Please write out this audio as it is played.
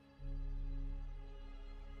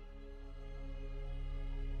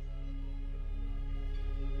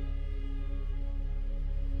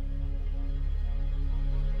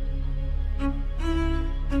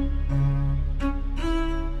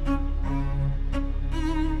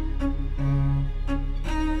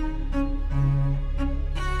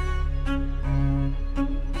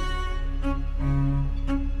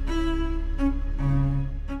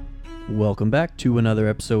Welcome back to another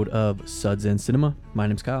episode of Suds and Cinema. My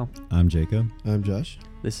name's Kyle. I'm Jacob. I'm Josh.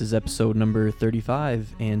 This is episode number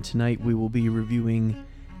 35, and tonight we will be reviewing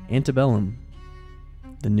Antebellum,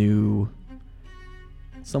 the new,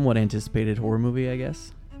 somewhat anticipated horror movie, I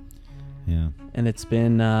guess. Yeah. And it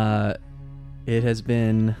has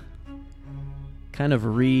been kind of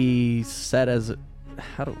reset as,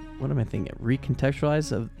 what am I thinking?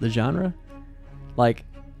 Recontextualized of the genre? Like,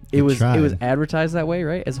 it was advertised that way,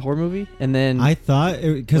 right, as a horror movie, and then I thought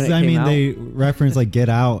because they reference like Get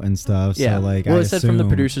Out and stuff. Yeah, so like well, I it said assumed, from the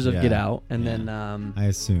producers of yeah, Get Out, and yeah. then I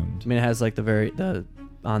assumed. I mean, it has like the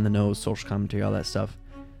on the nose social commentary, all that stuff,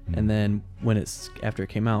 and then when after it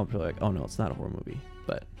came out, we're like, oh no, it's not a horror movie,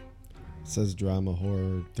 but it says drama,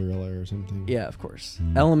 horror, thriller, or something. yeah, of course,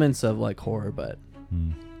 elements of like horror, but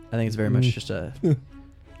I think it's very much just a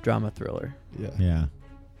drama thriller. Yeah.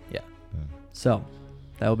 So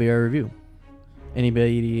that will be our review.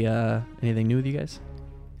 Anybody, anything new with you guys?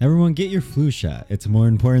 Everyone get your flu shot. It's more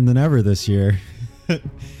important than ever this year.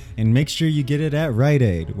 And make sure you get it at Rite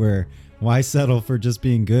Aid, where why settle for just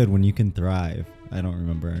being good when you can thrive? I don't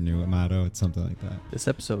remember our new motto. It's something like that. This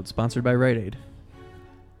episode sponsored by Rite Aid.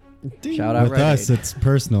 Ding. Shout out With Rite us, Aid. it's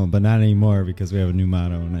personal, but not anymore because we have a new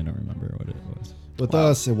motto and I don't remember what it was. With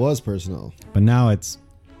us, it was personal. But now it's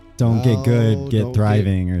don't get good, Don't get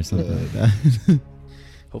thriving or something like that.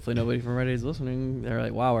 Hopefully nobody from Rite Aid is listening. They're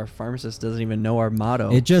like, wow, our pharmacist doesn't even know our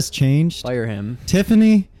motto. It just changed. Fire him.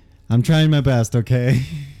 Tiffany, I'm trying my best, okay?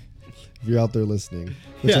 If you're out there listening,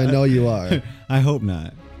 which Yeah. I know you are. I hope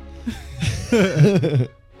not.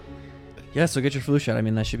 Yeah, so get your flu shot. I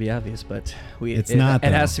mean, that should be obvious, but It's it not,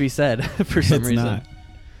 It has though. to be said for some It's reason. not.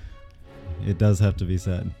 It does have to be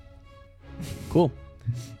said. Cool.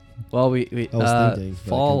 Well, we I was thinking. but I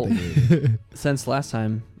fall couldn't think of it. since last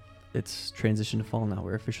time. It's transitioned to fall now.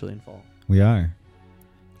 We're officially in fall. We are.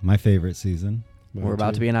 My favorite season. We're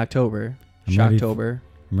about to be in October. I'm ready for- Shocktober.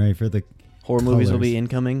 I'm ready for the Horror movies will colors. be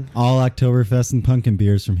incoming. all Oktoberfest and pumpkin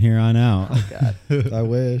beers from here on out. Oh God. I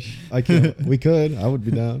wish. I can't. We could. I would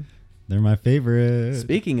be down. They're my favorite.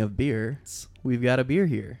 Speaking of beer, we've got a beer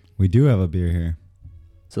here. We do have a beer here.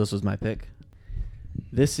 So this was my pick.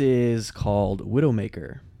 This is called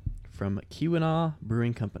Widowmaker from Keweenaw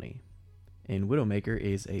Brewing Company. And Widowmaker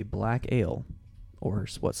is a black ale, or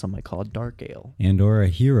what some might call a dark ale. And or a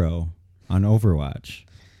hero on Overwatch.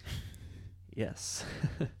 Yes.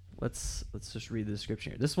 Let's just read the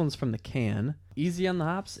description here. This one's from the can. Easy on the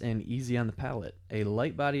hops and easy on the palate. A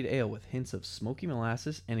light-bodied ale with hints of smoky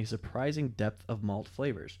molasses and a surprising depth of malt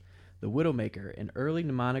flavors. The Widowmaker, an early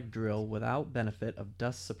mnemonic drill without benefit of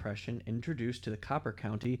dust suppression introduced to the Copper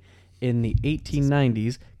County in the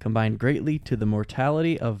 1890s, combined greatly to the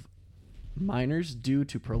mortality of miners due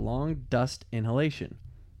to prolonged dust inhalation.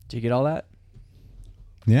 Did you get all that?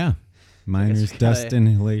 Yeah. Miner's we dust gotta-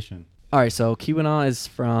 inhalation. All right, so Keweenaw is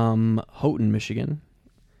from Houghton, Michigan.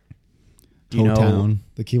 Do you know Town.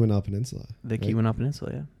 The Keweenaw Peninsula. the right? Keweenaw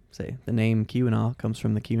Peninsula? Yeah. Say the name Keweenaw comes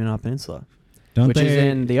from the Keweenaw Peninsula, Don't which they is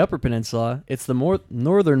in the Upper Peninsula. It's the more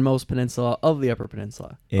northernmost peninsula of the Upper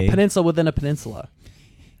Peninsula. A Eh? peninsula within a peninsula.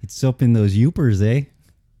 It's up in those youpers, eh?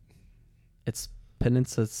 It's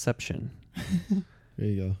peninsuception. There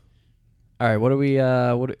you go. All right, what do we?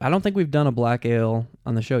 I don't think we've done a black ale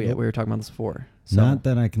on the show yet. Nope. We were talking about this before. So Not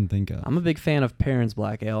that I can think of. I'm a big fan of Perrin's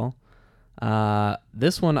Black Ale.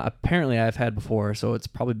 This one apparently I've had before, so it's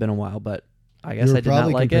probably been a while, but I guess You're I did not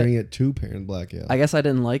probably like comparing it. it to Parent Black Ale. I guess I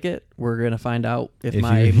didn't like it. We're going to find out if If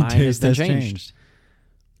my your mind has taste been has changed.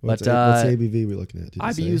 What's but, ABV we're looking at? Did you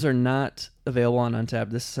IBUs say? are not available on Untappd.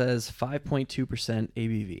 This says 5.2%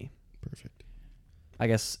 ABV. Perfect. I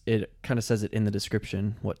guess it kind of says it in the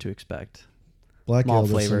description what to expect. Black Malt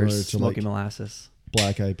ale is similar flavors, to smoky like molasses.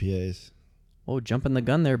 black IPAs. Oh, jumping the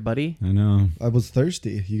gun there, buddy. I know. I was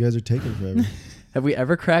thirsty. You guys are taking forever. Have we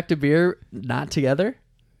ever cracked a beer not together?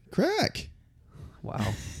 Crack. Wow.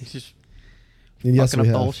 He's just And yes, fucking we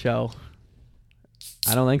up the whole have. show.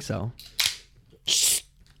 I don't think so.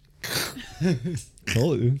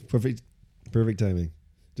 Told you. Perfect timing.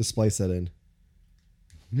 Just splice that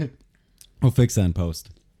in. We'll fix that in post.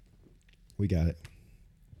 We got it.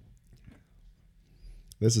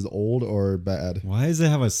 This is old or bad? Why does it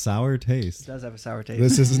have a sour It taste? does have a sour taste.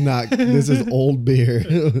 This is not. This is old beer.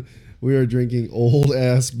 We are drinking old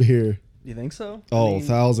ass beer. You think so? Oh,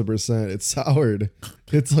 1000%. It's soured.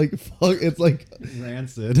 It's like fuck. It's like.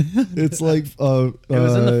 Rancid. It's like. It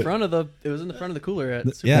was in the front of the. It was in the front of the cooler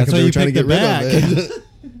at. Super yeah, that's because why we you were trying to picked get the rid back. of it.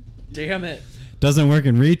 Damn it! Doesn't work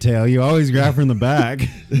in retail. You always grab from the back.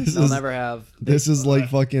 This I'll is never have. this is like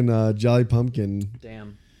fucking Jolly Pumpkin.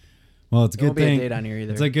 Damn. Well, it's a There good won't be a thing. date on here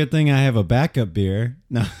either. It's a good thing I have a backup beer.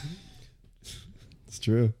 No.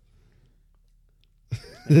 true.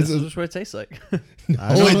 This is just what it tastes like. Oh, it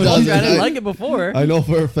I told doesn't. you I didn't like it before. I know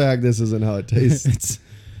for a fact this isn't how it tastes. It's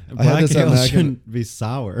I had black this at ale Mac and- shouldn't be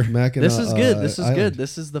sour. This is good. This is Island. good.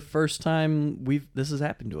 This is the first time this has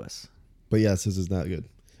happened to us. But yes, this is not good.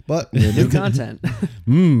 But New content.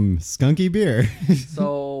 Skunky beer.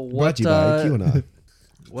 So brought what? to you by QAnon.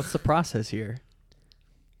 What's the process here?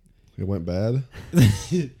 It went bad.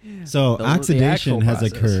 So The oxidation actual has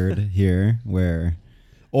process. occurred here where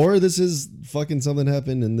Or this is fucking something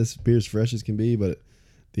happened and this beer's fresh as can be, but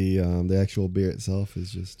the actual beer itself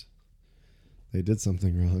is just they did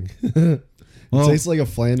something wrong. It Well, tastes like a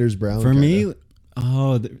Flanders brown. for kinda. me,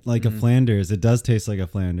 like a Flanders. It does taste like a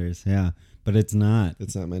Flanders, yeah, but it's not.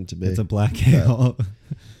 It's not meant to be. It's a black ale.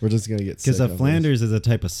 We're just gonna get Because sick a of Flanders is a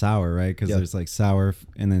type of sour, right? Because Yeah. there's like sour,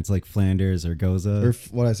 and then it's like Flanders or Goza. this.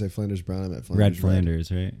 Or what I say, Flanders brown. I meant Flanders Red Flanders,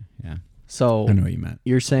 right? Yeah. So I know what you meant.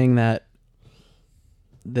 you're saying that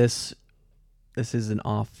this is an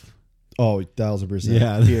off Oh, 1000%.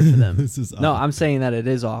 Yeah. beer for them. This is No, off. I'm saying that it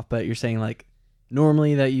is off, but you're saying like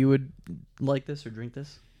normally that you would like this or drink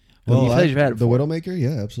this. Well, you said you've had it the before. Widowmaker.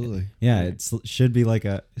 Yeah, absolutely. Yeah, it should be like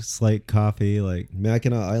a slight coffee, like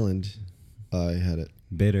Mackinac Island. I had it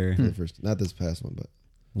bitter. for the first, not this past one, but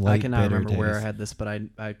Light, I cannot bitter remember where I taste. had this, but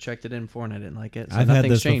I checked it in before and I didn't like it. So I've had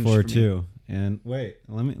nothing's this changed before for me. too. And wait,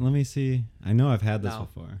 let me see. I know I've had this No.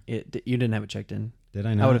 before. You didn't have it checked in. Did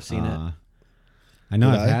I not? would have seen it. I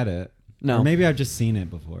know Did I've I? had it. No. Or maybe I've just seen it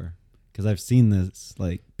before because I've seen this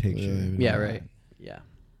like picture. Yeah, Yeah, right. Yeah.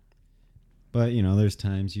 But you know, there's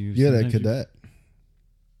times you. you had a sometimes you- Cadet.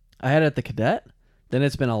 I had it at the Cadet. Then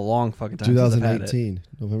it's been a long fucking time since I've had it. 2018,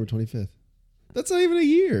 November 25th. That's not even a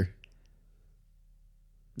year.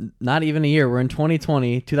 Not even a year. We're in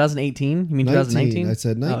 2020. 2018? You mean 2019? I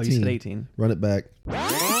said 19. Oh, you said 18. Run it back.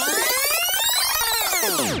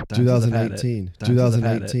 Times I've had it. 2018. Times I've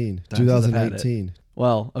had it. 2018. Times I've had it. 2018.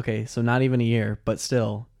 Well, okay, so not even a year, but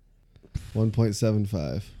still.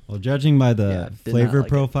 1.75. Well, judging by Yeah, the did not flavor like it.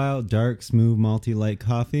 profile, dark, smooth, malty, light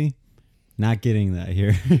coffee, not getting that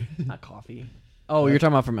here. Not coffee. Oh, you're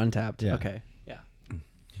talking about from Untapped. Yeah. Okay. Yeah.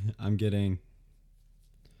 I'm getting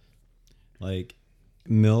like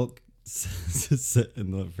milk sit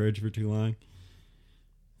in the fridge for too long.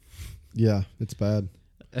 Yeah, it's bad.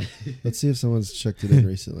 Let's see if someone's checked it in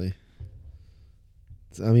recently.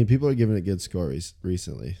 I mean, people are giving it good score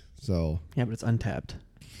recently. So, Yeah, but it's Untapped.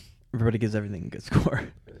 Everybody gives everything a good score.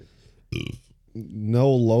 no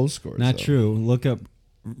low scores. Not though. true. Look up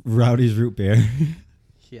Rowdy's root beer.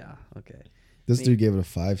 Yeah, okay. This dude gave it a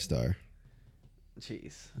 5-star.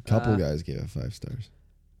 Jeez. A couple guys gave it 5 stars.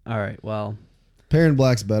 All right, well, Perrin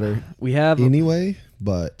Black's better we have anyway,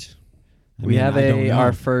 but I we mean, have I don't know.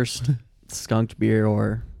 our first skunked beer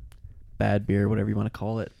or bad beer, whatever you want to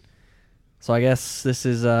call it. So I guess this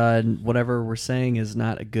is whatever we're saying is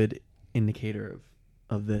not a good indicator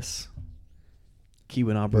of this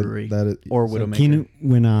Keweenaw but Brewery that is, or So Widowmaker. Keanu,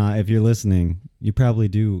 when if you're listening, you probably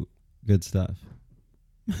do good stuff.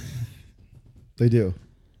 they do.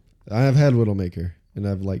 I have had Widowmaker and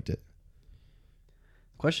I've liked it.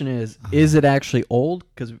 Question is it actually old?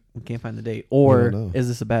 Because we can't find the date. Or don't know. is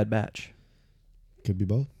this a bad batch? Could be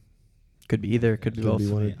both. Could be either. Could be Could both. be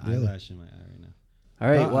one. My Yeah. eyelash in my eye right now. All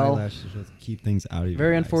right, Thought well, eyelash is supposed to keep things out of your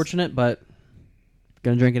very eyes. unfortunate, but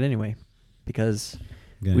gonna drink it anyway because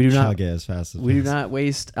I'm gonna we do not- chug it as fast as we do possible. not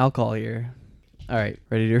waste alcohol here. All right,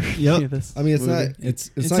 ready to review Yep. this? I mean, it's movie? not.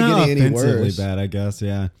 It's It's not not getting any offensively worse. bad, I guess.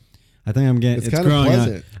 Yeah, I think I'm getting. It's It's, kind of growing on.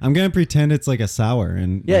 pleasant. I'm gonna pretend it's like a sour,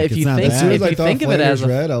 and Yeah, like, if it's you not think- As bad. soon as if I you thought think of it Flanders as a-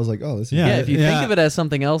 red, I was like, oh, this is Yeah, Yeah, if you yeah. think of it as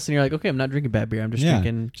something else and you're like, okay, I'm not drinking bad beer. I'm just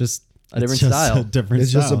drinking just a different it's just style. A different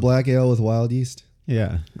It's style. just a black ale with wild yeast.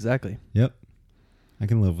 Yeah. exactly. Yep. I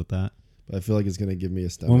can live with that. But I feel like it's gonna give me a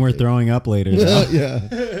stomach. When we're ache. throwing up later, though.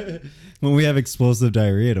 yeah. When we have explosive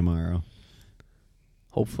diarrhea tomorrow.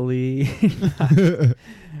 Hopefully, hey,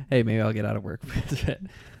 maybe I'll get out of work.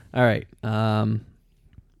 All right,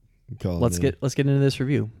 let's get into this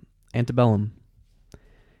review. Antebellum.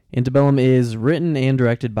 Antebellum is written and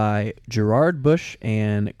directed by Gerard Bush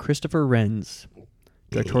and Christopher Renz.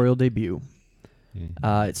 Directorial debut.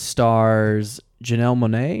 It stars Janelle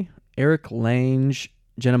Monáe, Eric Lange,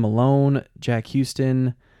 Jenna Malone, Jack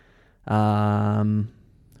Houston.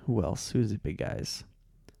 Who else? Who's the big guys?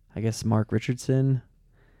 I guess Mark Richardson.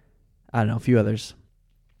 I don't know, a few others.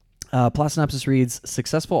 Plot synopsis reads,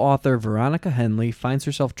 successful author Veronica Henley finds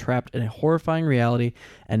herself trapped in a horrifying reality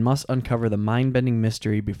and must uncover the mind-bending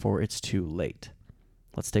mystery before it's too late.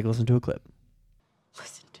 Let's take a listen to a clip.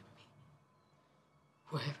 Listen to me.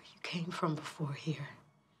 Wherever you came from before here,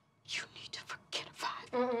 you need to forget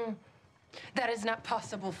about it. That is not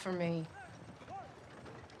possible for me.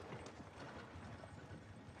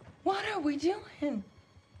 are we doing?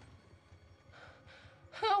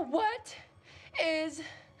 What is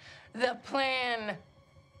the plan?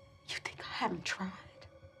 You think I haven't tried?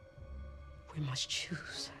 We must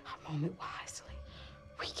choose our moment wisely.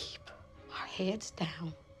 We keep our heads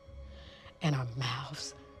down and our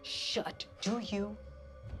mouths shut. Do you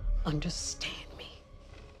understand me?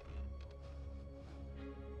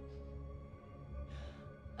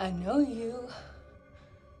 I know you.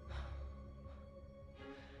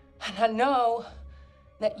 And I know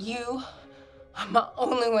that you are my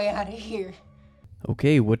only way out of here.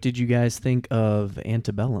 Okay, what did you guys think of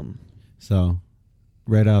Antebellum? So,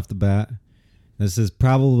 right off the bat, this is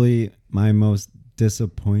probably my most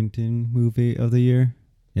disappointing movie of the year.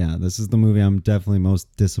 Yeah, this is the movie I'm definitely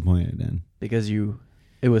most disappointed in. Because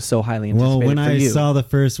it was so highly anticipated Well, when for I you. saw the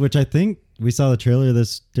first, which I think we saw the trailer of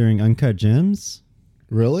this during Uncut Gems.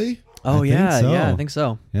 Really? Oh, I yeah, think so. yeah, I think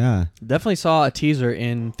so. Yeah, Definitely saw a teaser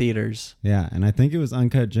in theaters. yeah, and I think it was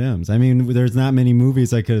Uncut Gems. I mean, there's not many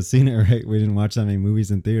movies I could have seen it, right? We didn't watch that many movies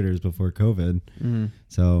in theaters before COVID.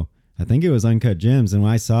 So I think it was Uncut Gems. And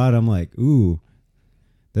when I saw it, I'm like, ooh,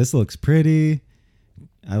 this looks pretty.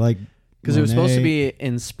 I like Because it was supposed to Monet. be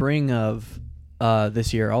in spring of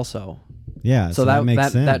this year also. Yeah, So that makes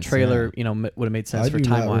that sense. trailer, yeah. you know, would have made sense I for do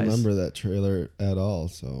time not wise. remember that trailer at all.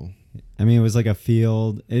 So I mean, it was like a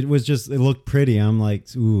field. It looked pretty. I'm like,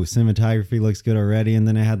 ooh, cinematography looks good already. And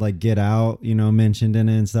then it had like Get Out, you know, mentioned in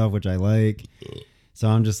it and stuff, which I like. So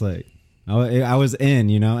I'm just like, I was in,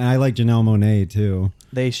 you know, and I like Janelle Monáe too.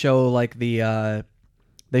 They show like they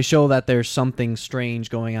show that there's something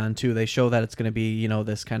strange going on too. They show that it's going to be, you know,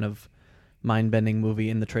 this kind of mind-bending movie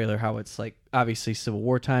in the trailer, how it's like obviously Civil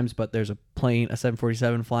War times, but there's a plane, a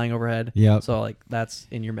 747 flying overhead. Yep. So like that's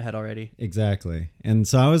in your head already. Exactly. And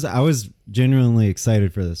so I was genuinely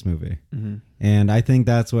excited for this movie. Mm-hmm. And I think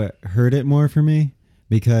that's what hurt it more for me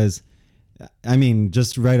because, I mean,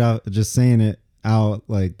 just saying it out,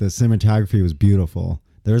 like the cinematography was beautiful.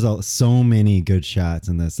 There's so many good shots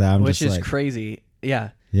in this. That I'm Which just is like, crazy. Yeah.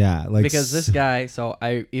 yeah, like Because this guy, so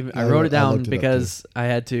I I wrote it down looked it up, because I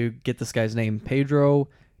had to get this guy's name, Pedro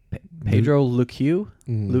Luque.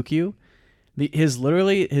 Mm-hmm. Luque.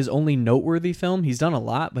 His only noteworthy film, he's done a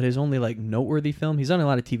lot, but his only like noteworthy film, he's done a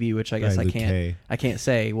lot of TV, which I guess Right, I can't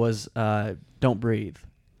say, was Don't Breathe.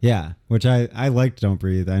 yeah, which I liked Don't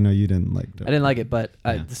Breathe. I know you didn't like Don't I didn't like it, but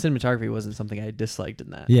Yeah. the cinematography wasn't something I disliked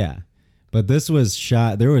in that. Yeah. But this was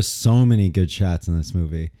shot, there was so many good shots in this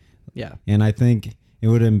movie. Yeah. And I think it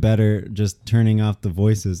would have been better just turning off the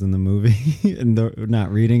voices in the movie and not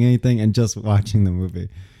reading anything and just watching the movie.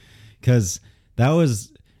 Because that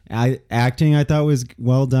was acting I thought was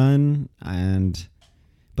well done,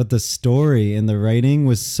 but the story and the writing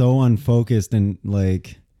was so unfocused and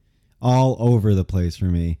like all over the place for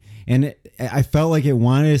me. And I felt like it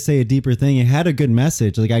wanted to say a deeper thing. It had a good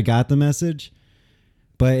message. Like I got the message,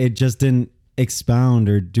 but it just didn't expound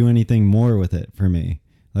or do anything more with it for me.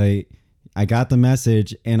 Like I got the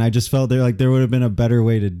message and I just felt there would have been a better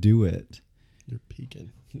way to do it. you're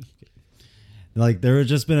peeking. Like there would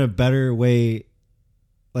just been a better way,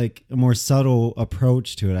 like a more subtle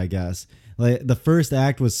approach to it, I guess. Like the first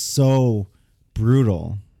act was so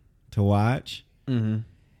brutal to watch. Mm-hmm.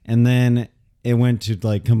 And then it went to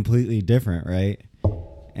like completely different, right?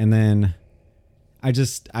 And then I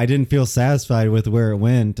didn't feel satisfied with where it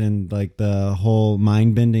went, and like the whole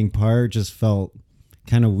mind-bending part just felt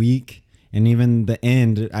kind of weak. And even the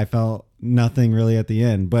end, I felt nothing really at the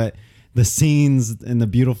end. But the scenes and the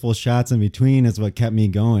beautiful shots in between is what kept me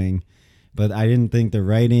going. But I didn't think the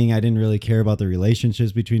writing, I didn't really care about the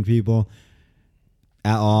relationships between people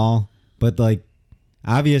at all. But like,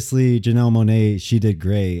 obviously, Janelle Monáe, she did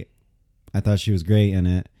great. I thought she was great in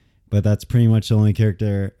it. But that's pretty much the only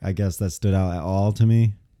character, I guess, that stood out at all to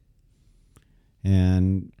me.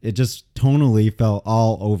 And it just tonally felt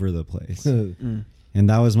all over the place. And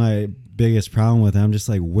that was my biggest problem with it. I'm just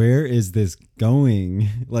like, where is this going?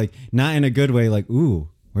 Like, not in a good way, like, ooh,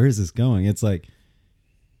 where is this going? It's like,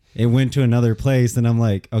 it went to another place, and I'm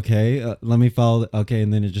like, okay, let me follow. Okay,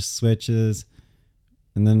 and then it just switches.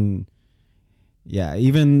 And then, yeah,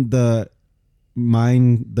 even the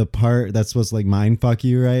part that's supposed to like mind fuck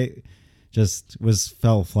you, right? Just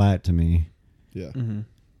fell flat to me. Yeah. Mm-hmm.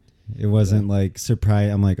 It wasn't like surprise.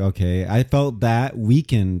 I'm like, okay. I felt that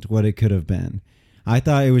weakened what it could have been. I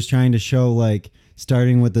thought it was trying to show like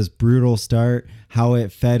starting with this brutal start, how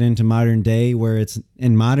it fed into modern day, where it's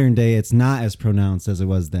in modern day, it's not as pronounced as it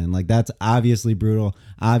was then. Like that's obviously brutal,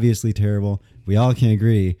 obviously terrible. We all can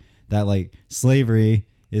agree that like slavery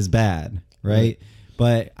is bad, right?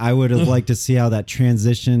 But I would have liked to see how that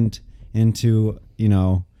transitioned into, you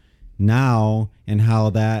know, now and how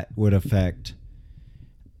that would affect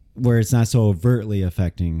where it's not so overtly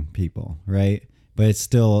affecting people, right? But it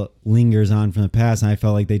still lingers on from the past, and I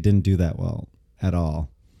felt like they didn't do that well at all.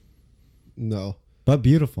 No. But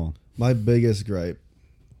beautiful. My biggest gripe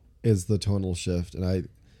is the tonal shift, and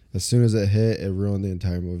as soon as it hit, it ruined the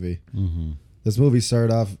entire movie. Mm-hmm. This movie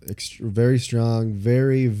started off very strong,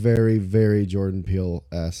 very, very, very Jordan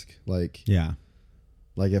Peele-esque. Like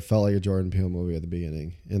it felt like a Jordan Peele movie at the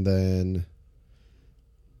beginning, and then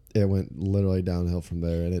it went literally downhill from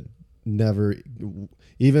there, and it never,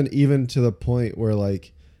 even to the point where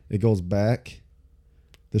like it goes back,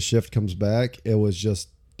 the shift comes back, it was just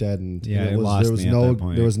deadened. Yeah, there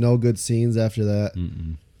was no good scenes after that.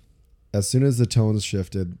 Mm-mm. As soon as the tones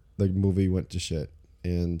shifted, the movie went to shit,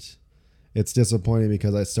 and it's disappointing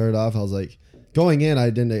because I started off, I was like, going in, I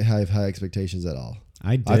didn't have high expectations at all.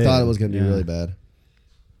 I did. I thought it was going to be really bad.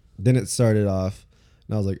 Then it started off,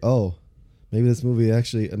 and I was like, oh, maybe this movie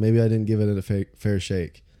maybe I didn't give it a fair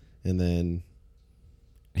shake. And then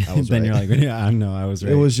I was then right. you're like, yeah, I know, I was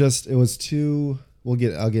right. It was too, I'll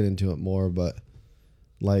get into it more, but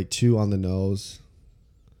like too on the nose.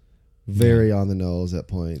 Very on the nose at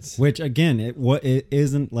points. Which again, it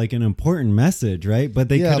isn't like an important message, right? But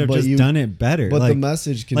they could have just done it better. But like, the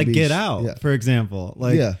message can like be Get Out, for example.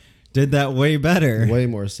 Like did that way better. Way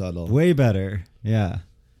more subtle. Way better. Yeah.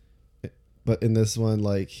 But in this one,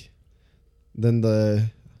 like, then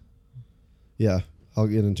I'll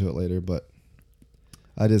get into it later, but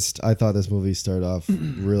I thought this movie started off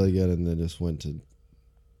really good and then just went to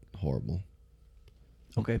horrible.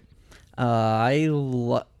 Okay. I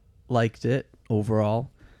liked it overall.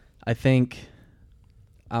 I think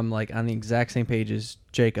I'm like on the exact same page as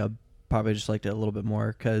Jacob. Probably just liked it a little bit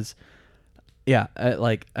more because,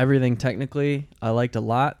 like everything technically I liked a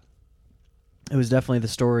lot. It was definitely the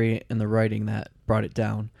story and the writing that brought it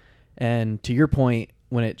down. And to your point,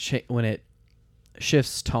 when it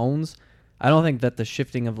shifts tones, I don't think that the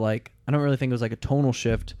shifting of I don't really think it was like a tonal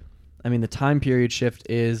shift. I mean, the time period shift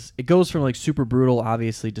it goes from like super brutal,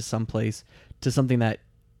 obviously, to someplace to something that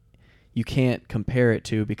you can't compare it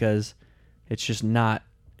to because it's just not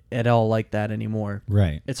at all like that anymore.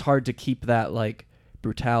 Right. It's hard to keep that like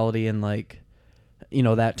brutality and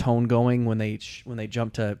that tone going when they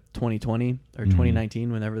jump to 2020 or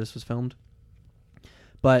 2019, whenever this was filmed.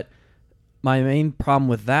 But my main problem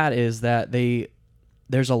with that is that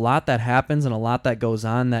there's a lot that happens and a lot that goes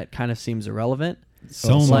on that kind of seems irrelevant.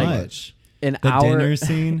 So much. The dinner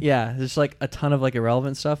scene. Yeah, there's like a ton of like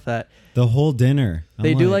irrelevant stuff that the whole dinner.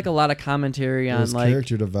 They do like a lot of commentary on like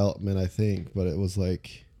character development, I think, but it was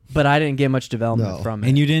like. But I didn't get much development from it.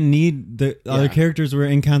 And you didn't need the other characters were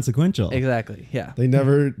inconsequential. Exactly. Yeah. They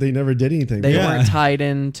never did anything. They weren't tied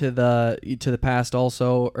into the past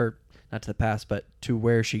also, or not to the past, but to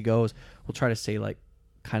where she goes. We'll try to stay like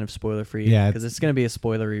kind of spoiler free because it's going to be a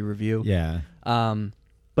spoilery review. Yeah.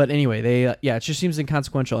 But anyway, they it just seems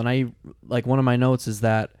inconsequential, and I like one of my notes is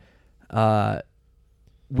that there's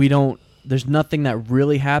nothing that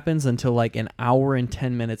really happens until like an hour and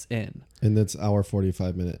 10 minutes in. And that's our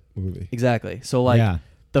 45-minute movie. Exactly. So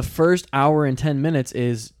the first hour and 10 minutes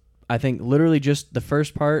is, I think, literally just the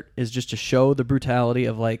first part is just to show the brutality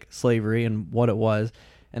of like slavery and what it was,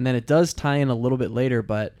 and then it does tie in a little bit later,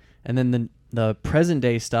 and then the present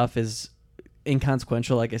day stuff is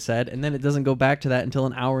inconsequential, like I said, and then it doesn't go back to that until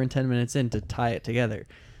an hour and 10 minutes in to tie it together.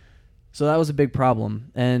 So that was a big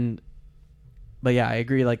problem. But yeah, I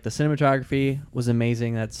agree. Like the cinematography was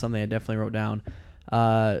amazing. That's something I definitely wrote down.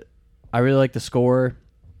 I really like the score.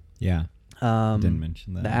 Yeah. Didn't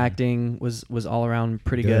mention that. The acting was all around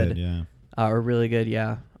pretty good. Yeah. Or really good.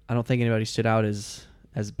 Yeah. I don't think anybody stood out as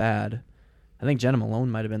bad. I think Jenna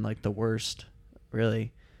Malone might have been like the worst,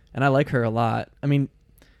 really. And I like her a lot. I mean,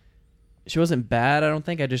 she wasn't bad, I don't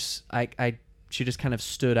think. She just kind of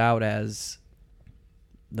stood out as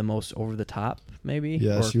the most over the top, maybe.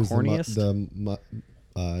 Yeah, or she was corniest.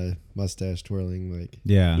 the mustache twirling, like.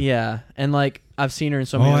 Yeah. Yeah, and like I've seen her in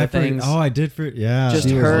so many other things. Just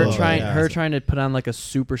her trying to put on like a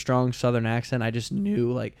super strong Southern accent. I just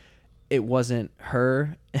knew like it wasn't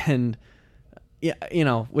her, and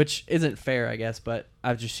which isn't fair, I guess. But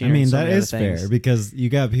I've just seen. I mean, her in so that many is other things. fair because you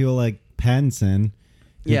got people like Pattinson.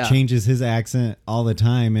 Who changes his accent all the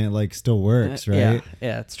time and it like still works, right?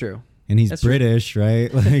 Yeah, it's true. And he's British,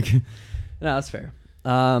 right? Like, no, that's fair.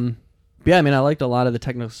 But yeah, I mean, I liked a lot of the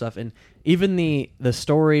technical stuff, and even the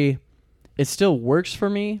story, it still works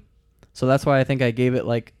for me. So that's why I think I gave it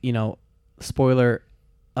like spoiler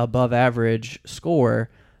above average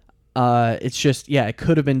score. It's just it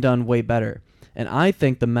could have been done way better, and I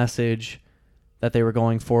think the message that they were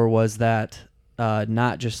going for was that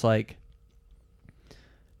not just like,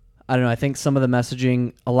 I don't know. I think some of the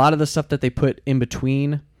messaging, a lot of the stuff that they put in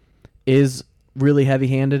between is really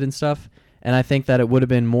heavy-handed and stuff. And I think that it would have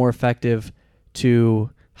been more effective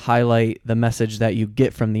to highlight the message that you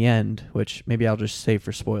get from the end, which maybe I'll just save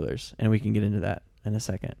for spoilers, and we can get into that in a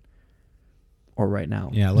second. Or right now.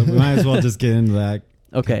 Yeah, look, we might as well just get into that.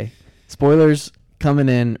 Okay. Spoilers coming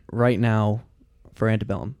in right now for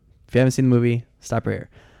Antebellum. If you haven't seen the movie, stop right here.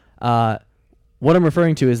 What I'm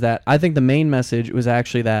referring to is that I think the main message was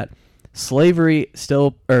actually that racism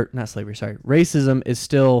is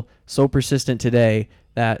still so persistent today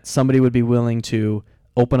that somebody would be willing to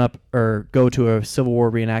open up or go to a Civil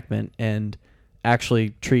War reenactment and actually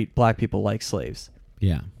treat black people like slaves.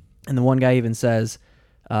 Yeah. And the one guy even says,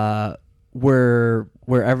 we're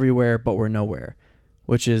everywhere, but we're nowhere,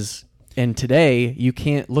 which is, and today you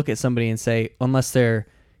can't look at somebody and say, unless they're,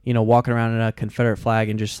 walking around in a Confederate flag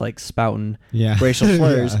and just like spouting racial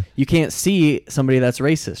slurs, you can't see somebody that's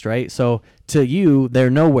racist, right? So to you, they're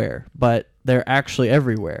nowhere, but they're actually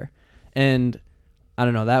everywhere. And I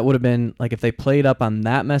don't know, that would have been like, if they played up on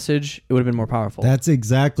that message, it would have been more powerful. That's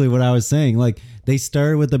exactly what I was saying. Like, they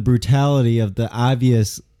started with the brutality of the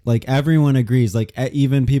obvious, like everyone agrees, like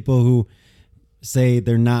even people who say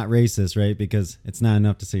they're not racist, right? Because it's not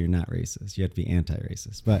enough to say you're not racist. You have to be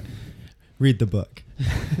anti-racist, but read the book.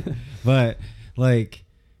 But like,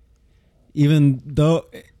 even though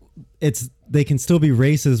they can still be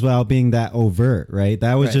racist without being that overt, right?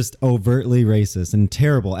 That was just overtly racist and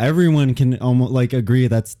terrible. Everyone can almost like agree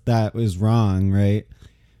that was wrong, right?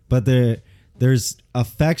 But there's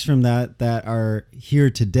effects from that are here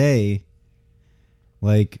today,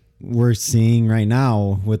 like we're seeing right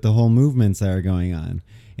now with the whole movements that are going on.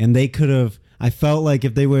 And they could have, I felt like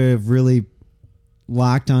if they would have really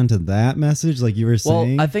locked onto that message, like you were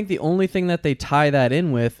saying. Well, I think the only thing that they tie that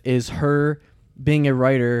in with is her being a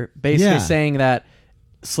writer, basically saying that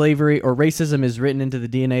slavery or racism is written into the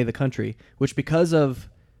DNA of the country, which because of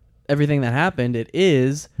everything that happened, it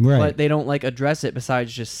is, but they don't like address it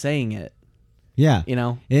besides just saying it. Yeah.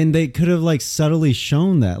 And they could have like subtly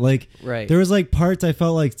shown that. Like there was like parts I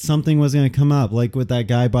felt like something was going to come up, like with that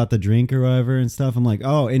guy bought the drink or whatever and stuff. I'm like,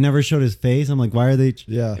 oh, it never showed his face. I'm like, why are they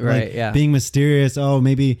being mysterious? Oh,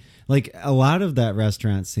 maybe like a lot of that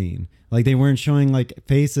restaurant scene, like they weren't showing like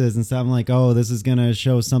faces and stuff. I'm like, oh, this is going to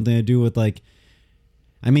show something to do with like,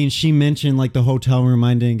 I mean, she mentioned like the hotel room,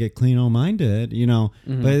 mine didn't get clean. Oh, mine did,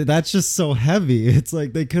 but that's just so heavy. It's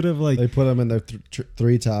like they could have like they put them in their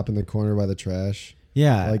three top in the corner by the trash.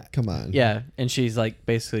 Yeah, like come on. Yeah, and she's like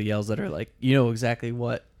basically yells at her like, you know exactly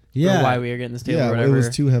what, or why we are getting this table. Yeah, or whatever. It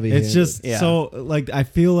was too heavy. It's just so like I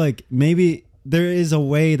feel like maybe there is a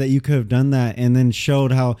way that you could have done that and then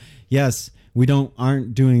showed how yes we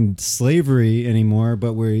aren't doing slavery anymore,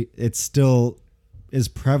 but it's still is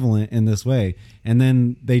prevalent in this way. And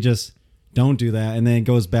then they just don't do that. And then it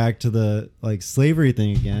goes back to the like slavery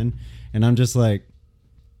thing again. And I'm just like,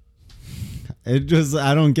 I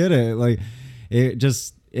don't get it. Like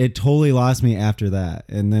it totally lost me after that.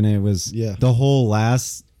 And then it was the whole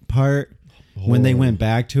last part when they went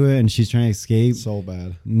back to it and she's trying to escape. So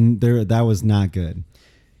bad. That was not good.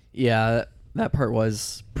 Yeah, that part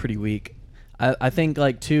was pretty weak. I think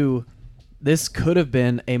like too, this could have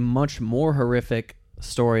been a much more horrific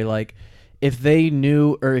story. Like if they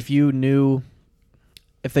knew, or if you knew,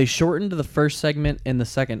 if they shortened the first segment and the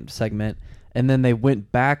second segment, and then they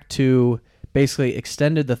went back to basically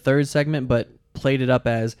extended the third segment, but played it up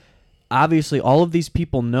as obviously all of these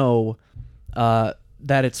people know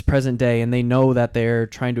that it's present day and they know that they're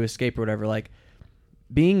trying to escape or whatever. Like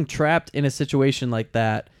being trapped in a situation like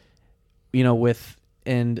that, not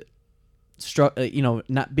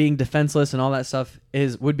being defenseless and all that stuff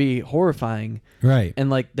would be horrifying. Right. And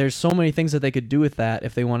like, there's so many things that they could do with that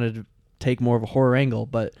if they wanted to take more of a horror angle,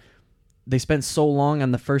 but they spent so long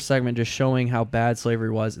on the first segment just showing how bad slavery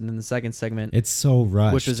was. And then the second segment, it's so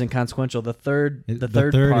rushed, which was inconsequential. The third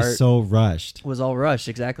part is so rushed, was all rushed.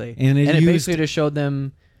 Exactly. And it basically just showed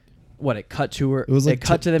them it cut to her. It was like it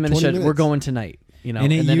cut to them and said, minutes. We're going tonight,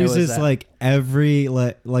 and it uses like every,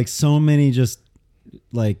 like so many just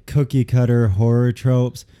like cookie cutter horror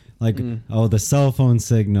tropes, like the cell phone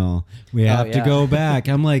signal, we have to go back.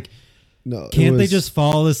 I'm like, no, can't they just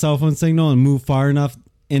follow the cell phone signal and move far enough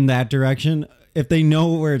in that direction? If they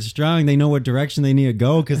know where it's strong, they know what direction they need to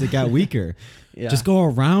go because it got weaker. Just go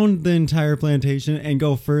around the entire plantation and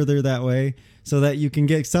go further that way so that you can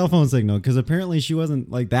get cell phone signal, because apparently she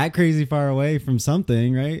wasn't like that crazy far away from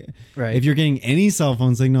something, right? If you're getting any cell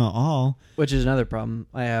phone signal at all. Which is another problem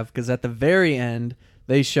I have, because at the very end,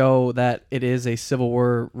 they show that it is a Civil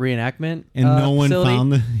War reenactment, and no one facility,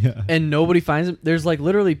 found them. Yeah. and nobody finds them. There's like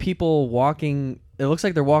literally people walking. It looks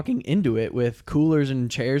like they're walking into it with coolers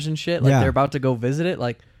and chairs and shit. Like they're about to go visit it.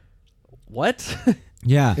 Like, what?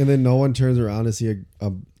 Yeah. And then no one turns around to see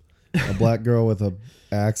a black girl with a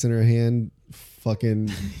axe in her hand, fucking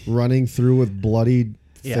running through with bloody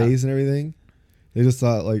face and everything. They just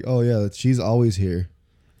thought like, oh yeah, she's always here.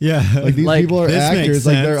 Yeah. Like these Like, people are this makes actors.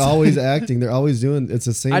 Like they're sense. always acting. They're always doing. It's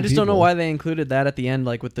the same. I just don't know people. why they included that at the end,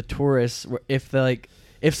 like with the tourists.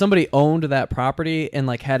 If somebody owned that property and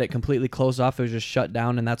like had it completely closed off, it was just shut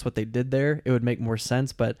down, and that's what they did there, it would make more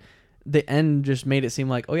sense. But the end just made it seem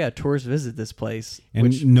like, oh yeah, tourists visit this place, And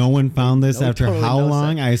which no one found this after totally how no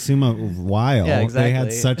long? sense. I assume a while. Yeah, They had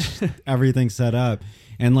exactly. such everything set up.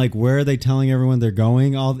 And like, where are they telling everyone they're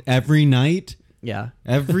going every night? yeah,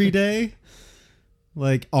 Every day?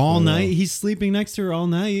 Like all I know. night? He's sleeping next to her all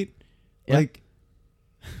night. Yeah. Like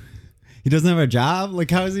he doesn't have a job?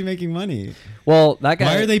 Like how is he making money? well that guy.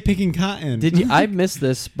 Why are they picking cotton? Did you? I missed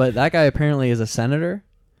this, but that guy apparently is a senator.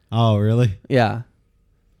 Oh, really? Yeah,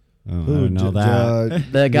 Oh, I Who, don't know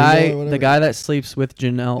that. the Eagle guy, or whatever? the guy that sleeps with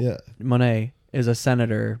Janelle Yeah. Monáe is a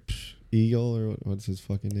senator. Eagle or what's his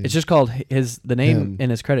fucking name? It's just called the name Him. in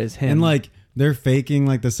his credit is him. And like they're faking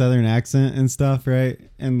like the southern accent and stuff, right?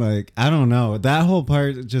 And like I don't know, that whole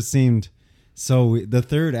part just seemed so. The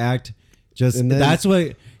third act just And then- that's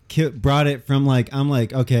what brought it from like I'm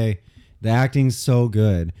like okay, the acting's so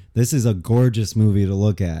good. This is a gorgeous movie to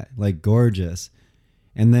look at, like gorgeous.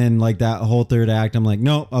 And then like that whole third act, I'm like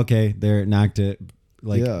no, okay, there knocked it.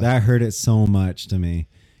 Like Yeah. that hurt it so much to me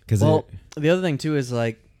because well, the other thing too is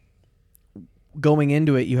like going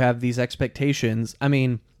into it, you have these expectations. I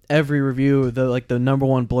mean, every review, the number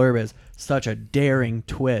one blurb is such a daring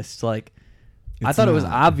twist. Like, I It's thought it was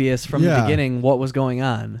not. obvious from the Yeah. beginning what was going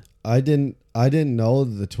on. I didn't know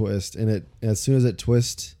the twist, and it as soon as it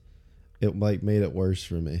twists, it like made it worse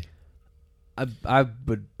for me. I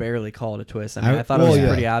would barely call it a twist. I mean, I- I thought it well, was yeah.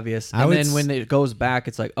 pretty obvious. I And would then when it goes back,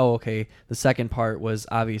 it's like, oh, okay, the second part was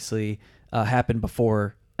obviously happened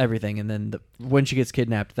before everything, and then when she gets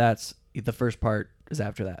kidnapped, that's the first part is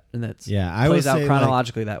after that, and that's I plays would out say,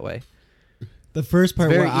 chronologically that way. the first part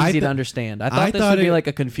Very where easy to I understand. I I thought this thought would be it- like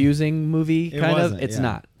a confusing movie, It kind of. wasn't, It's yeah.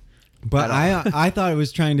 not. But at all. I thought it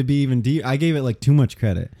was trying to be even deep. I gave it like too much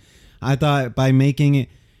credit. I thought by making it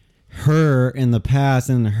her in the past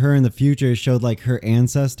and her in the future showed like her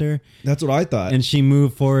ancestor, That's what I thought. and she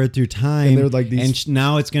moved forward through time. And they're like these- and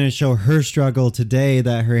now it's going to show her struggle today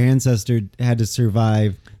that her ancestor had to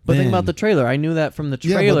survive. But think then. about the trailer. I knew that from the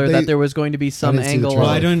Yeah, but trailer they- that there was going to be some didn't see the angle. trailer. Well,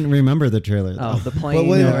 I Of, don't remember the trailer. oh, Though. the plane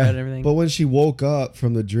when, and everything. but when she woke up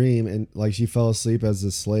from the dream and like she fell asleep as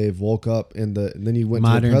a slave, woke up and then you went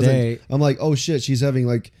Modern to the present. day. I'm like, oh shit, she's having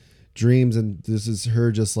like dreams, and this is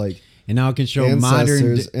her just like And now it can show modern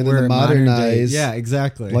ancestors, and then where the modern day- modernized- Yeah,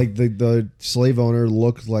 exactly. like the slave owner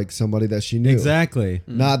looked like somebody that she knew. exactly.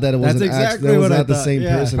 Not that it That's was exactly that was what I not the thought. same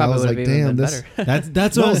Yeah. person. I Probably was would like, have even damn, been this. better.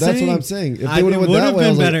 That's No, what I'm that's saying. what I'm saying. If they It would've went would that have way, I been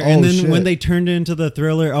was like, better. oh, and then shit. when they turned it into the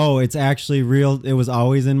thriller, oh, it's actually real. It was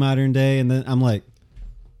always in modern day, and then I'm like,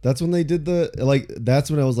 That's when they did the like. That's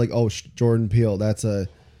when I was like, oh, Jordan Peele. That's a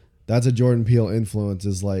Jordan Peele influence.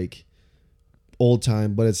 Is like old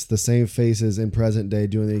time, but it's the same faces in present day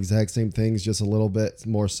doing the exact same things, just a little bit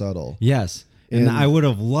more subtle. yes. And And- I would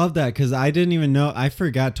have loved that because I didn't even know. I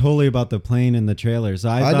forgot totally about the plane in the trailer. So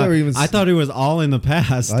I thought it was all in the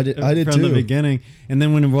past. I did from the too. beginning. And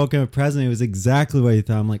then when it woke up present, it was exactly what you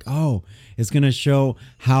thought. I'm like, oh, it's gonna show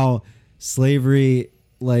how slavery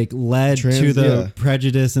like led to the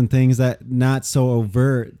prejudice and things that not so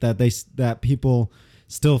overt that people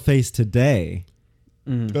still face today.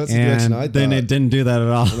 That's the direction I And thought. then it didn't do that at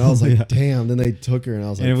all. And I was like, Yeah. damn. Then they took her, and I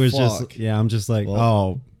was like, And it was fuck. just I'm just like,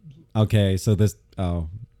 Well- oh, okay, so this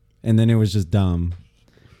and then it was just dumb.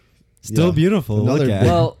 Still Yeah. beautiful to Another look at. big-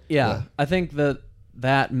 Well, yeah, Yeah. I think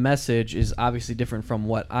that message is obviously different from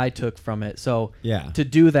what I took from it. So Yeah. to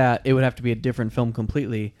do that, it would have to be a different film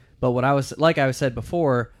completely. But what I said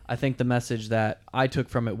before, I think the message that I took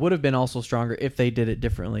from it would have been also stronger if they did it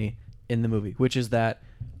differently in the movie, which is that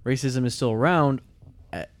racism is still around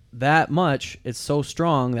that much. It's so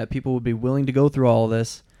strong that people would be willing to go through all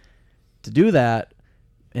this to do that.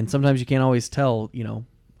 And sometimes you can't always tell,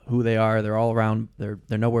 who they are. They're all around. They're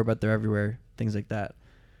nowhere, but they're everywhere. Things like that.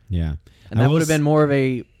 Yeah. And that would have been more of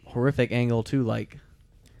a horrific angle too. Like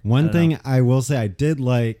One don't thing know. I will say I did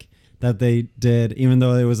like that they did, even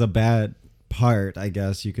though it was a bad part, I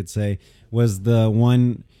guess you could say, was the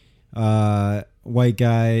one white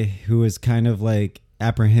guy who was kind of like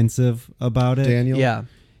apprehensive about it. Daniel. yeah,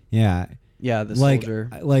 Yeah. Yeah, the like, soldier.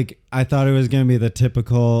 Like, I thought it was going to be the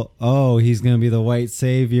typical, oh, he's going to be the white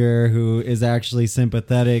savior who is actually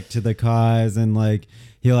sympathetic to the cause and like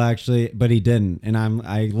he'll actually, but he didn't. And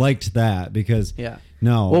I liked that because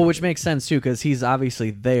no. Well, which makes sense too because he's obviously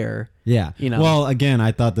there. Yeah. You know. Well, again,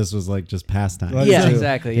 I thought this was like just pastime. Right. Yeah, too.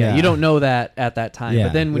 exactly. Yeah. You don't know that at that time. Yeah.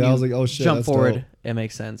 But then when I you was like, oh, shit, jump that's forward, dope. it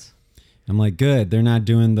makes sense. I'm like, good. They're not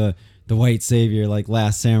doing the white savior like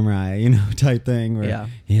Last Samurai, you know, type thing where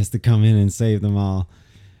he has to come in and save them all.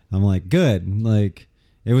 I'm like, good. Like,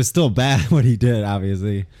 it was still bad what he did,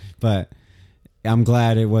 obviously, but I'm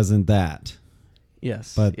glad it wasn't that.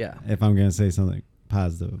 Yes. But if I'm going to say something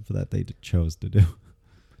positive that they chose to do.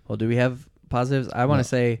 Well, do we have positives? I want to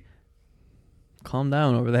say, calm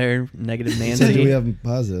down over there, negative So Nancy. do we have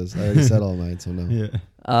positives? I already said all mine, so no.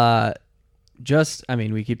 Yeah. I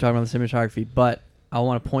mean, we keep talking about the cinematography, but I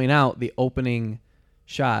want to point out the opening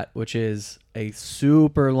shot, which is a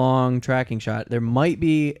super long tracking shot. There might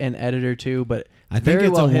be an edit or two, but I think very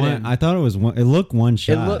it's well a hidden. one. I thought it was one. It looked one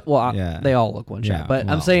shot. They all look one Yeah, shot. But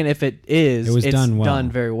well, I'm saying if it is, it was it's done well.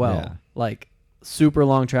 done very well. Yeah. Like super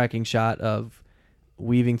long tracking shot of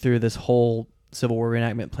weaving through this whole Civil War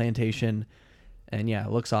reenactment plantation, and it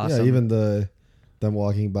looks awesome. Yeah, even them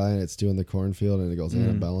walking by and it's doing the cornfield and it goes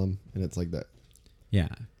Antebellum and it's like that. Yeah.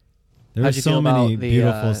 How'd There's you so feel many about the,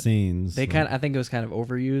 beautiful scenes. They I think it was kind of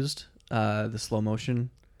overused, the slow motion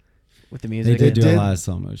with the music. They did do a did. lot of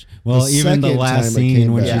slow motion. Well, even the second last time it scene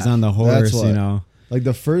came when back. she's on the That's horse, what- you know. Like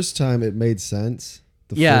the first time it made sense.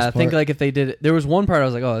 The I first think part, like if they did it, there was one part I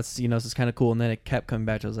was like, oh, this is kind of cool, and then it kept coming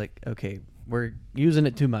back. I was like, okay, we're using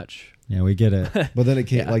it too much. Yeah, we get it. but then it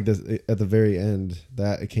came like this at the very end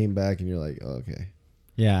that it came back and you're like, oh, okay.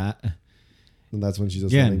 Yeah. And that's when she's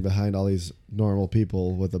just Again. running behind all these normal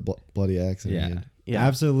people with a bloody axe in her hand. Yeah.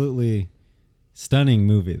 Absolutely stunning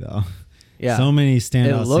movie though. Yeah. So many It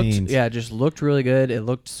standout looked, scenes. it just looked really good. It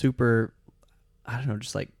looked super, I don't know,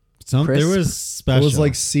 just like There crisp. was special. It was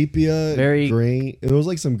like sepia, Very- grain. It was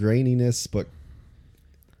like some graininess, but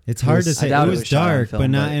It's hard to I say. doubt It it was was shot on dark, film, but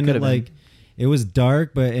not but it in could've like been. it was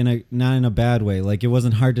dark, but not in a bad way. Like it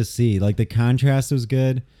wasn't hard to see. Like the contrast was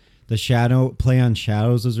good. The shadow play on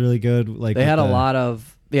shadows was really good. Like they had a with the lot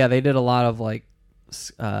of they did a lot of like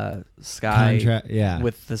sky with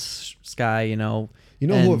with the sky, you know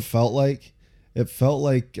And- who it felt like? It felt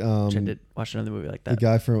like which I did watch another movie like the that.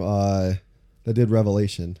 guy from that did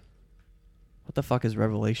Revelation What the fuck is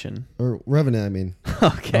Revelation? or Revenant. I mean,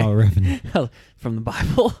 Okay. Oh, Revenant. From the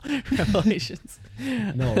Bible, Revelations.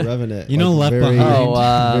 no, Revenant. You know, Left very,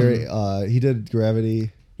 Behind? very. He did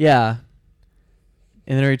Gravity. Yeah.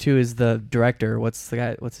 And then number 2 is the director. What's the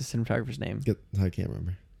guy? What's his cinematographer's name? I can't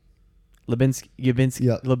remember. Lubinsky.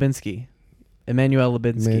 Yeah. Lubinsky. Emmanuel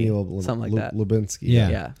Lubinsky. Emmanuel something like that. Lubinsky. Yeah.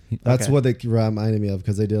 Yeah. That's Okay. what they reminded me of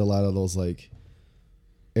because they did a lot of those like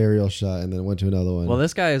aerial shot and then went to another one. Well,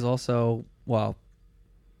 this guy is also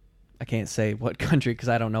I can't say what country because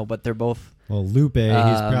I don't know, but they're both Well, Lupe, he's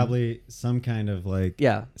Um, probably some kind of like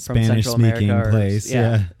from Spanish Central speaking America place.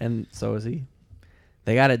 Yeah. and so is he.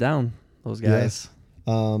 They got it down. Those guys.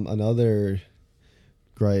 Another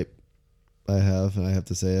gripe I have, and I have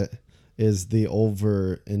to say it, is the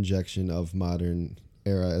over injection of modern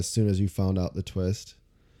era. As soon as you found out the twist,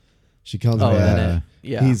 she comes Oh, back. then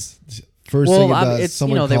yeah. He's first thing he does. It's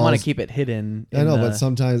someone they want to calls- keep it hidden. I in know, the- but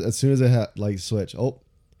sometimes as soon as it switch,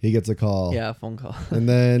 he gets a call. yeah, phone call. And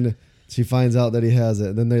then she finds out that he has it.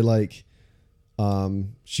 And then they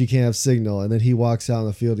she can't have signal. And then he walks out in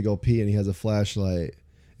the field to go pee and he has a flashlight.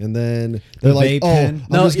 And then they're like, vape oh, pen?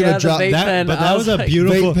 I'm just going the to drop vape that. pen. But I that was a like-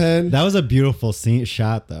 beautiful Vape pen. That was a beautiful scene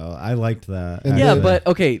shot though. I liked that. And Yeah, then- but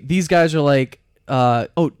okay, these guys are like,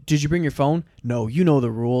 did you bring your phone? No, you know the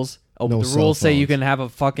rules. Oh, No the cell rules say you phones. can have a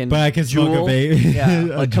fucking. But I can smoke Juul? a vape. Yeah,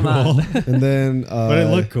 a like come on. Juul. And then But it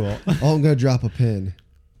looked cool. oh, I'm going to drop a pin.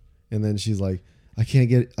 And then she's like, I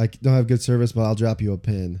don't have good service, but I'll drop you a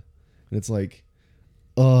pin. And it's like,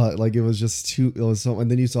 like it was just too, it was so, and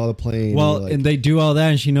then you saw the plane. Well, and, and they do all that,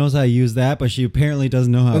 and she knows how to use that, but she apparently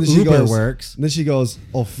doesn't know how And then she Uber goes- works. then she goes,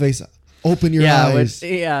 oh, open your Yeah,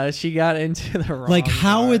 eyes. she got into the wrong. Like,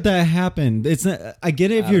 how car. would that happen? It's not, I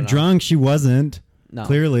get it if I you're don't know. drunk. She wasn't. No.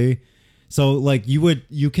 Clearly. So, like,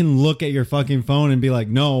 you can look at your fucking phone and be like,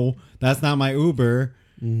 no, that's not my Uber.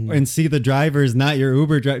 And see the driver is not your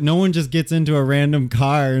Uber driver. No one just gets into a random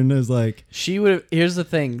car and is like, She would. Here's the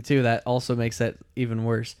thing too that also makes that even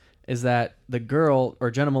worse is that the girl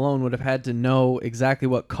or Jenna Malone would have had to know exactly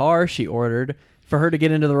what car she ordered, for her to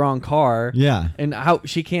get into the wrong car. Yeah. And how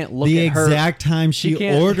she can't look the at her. exact time she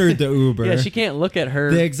ordered the Uber. Yeah, she can't look at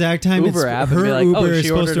her. The exact time Uber app her and be like, Uber oh, is she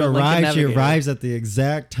supposed to ordered a Lincoln arrive. She Navigator. arrives at the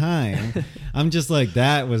exact time. I'm just like,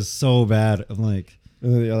 that was so bad. I'm like,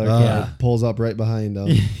 And then the other car pulls up right behind them.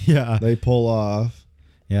 yeah. They pull off.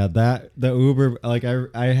 Yeah, the Uber, like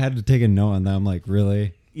I had to take a note on that. I'm like,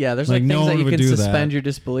 really? Yeah, there's like like no things that one you would can do suspend that. your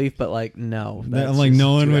disbelief, but like no. I'm like,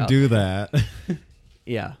 no one would do that.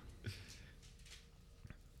 Yeah.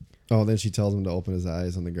 Oh, then she tells him to open his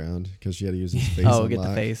eyes on the ground because she had to use his face. Oh, unlock. get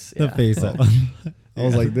the face. The Yeah. face. Oh. I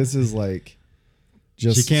was like, this is like,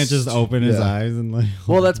 just She can't just open his eyes and like.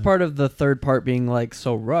 Well, that's part of the third part being like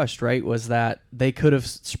so rushed, right? Was that they could have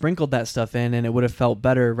sprinkled that stuff in and it would have felt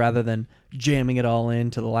better rather than jamming it all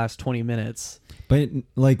into the last 20 minutes. But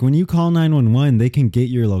like when you call 911, they can get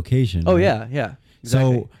your location. Oh right? yeah.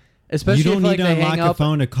 Exactly. So especially you don't if need like to they unlock hang your up.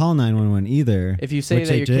 phone to call 911 either. If you say which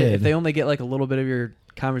that they your kid, did. if they only get like a little bit of your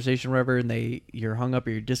conversation, or whatever, and you're hung up or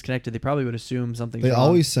you're disconnected, they probably would assume something's They wrong.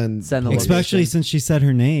 always send the police. especially location. since she said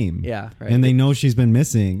her name. Yeah, right. And they know she's been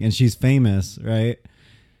missing and she's famous, right?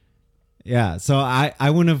 Yeah. So I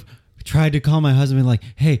wouldn't have tried to call my husband like,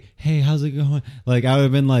 hey, how's it going? Like I would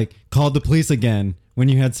have been like, called the police again when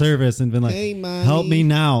you had service and been like, Hey, Mommy. help me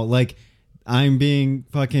now. Like I'm being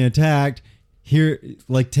fucking attacked. Here,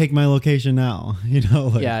 like take my location now. You know,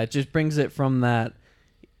 like yeah, it just brings it from that.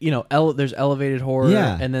 You know, there's elevated horror,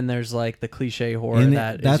 Yeah. and then there's like the cliche horror and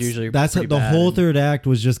that's usually that's pretty the bad whole and- third act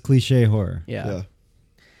was just cliche horror. Yeah.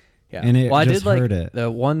 And it I just did like hurt it. the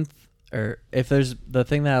one, or if there's the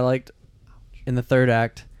thing that I liked in the third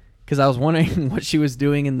act, because I was wondering what she was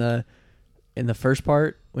doing in the first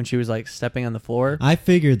part when she was like stepping on the floor. I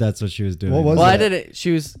figured that's what she was doing. What was Well, that? I did it.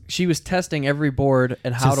 She was testing every board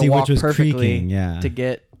and how to see walk which was perfectly creaking, yeah. to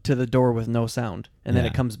get to the door with no sound, and then Yeah.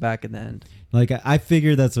 it comes back in the end. Like I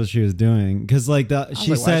figured that's what she was doing because like she like,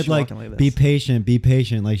 why is said she like walking like be this?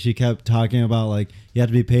 patient. Like she kept talking about like you have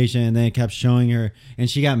to be patient, and then it kept showing her, and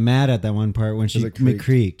she got mad at that one part when she it creaked.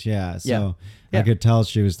 creaked. Yeah, so Yeah. I could tell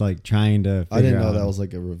she was like trying to. I didn't figure know out- that was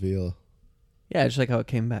like a reveal. Yeah, just like how it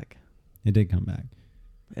came back It did come back,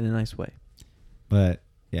 in a nice way. but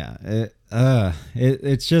yeah,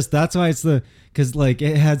 it's just that's why it's because like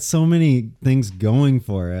it had so many things going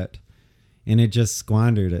for it, and it just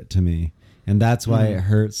squandered it to me. And that's why it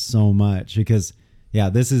hurts so much because, yeah,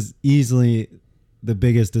 this is easily the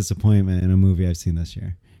biggest disappointment in a movie I've seen this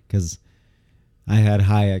year because I had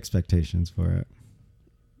high expectations for it,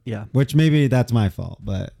 Yeah. which maybe that's my fault,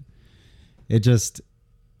 but it just,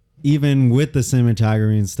 even with the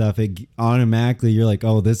cinematography and stuff, it automatically you're like,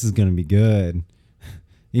 oh, this is going to be good.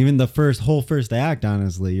 Even the whole first act,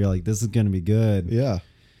 honestly, you're like, this is going to be good. Yeah.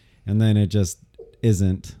 And then it just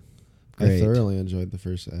isn't great. I thoroughly enjoyed the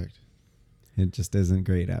first act. It just isn't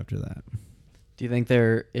great after that. Do you think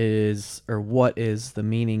there is, or what is the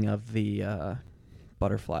meaning of the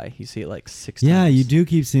butterfly? You see it like 6 times. Yeah, you do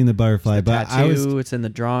keep seeing the butterfly, It's the but tattoo, it's in the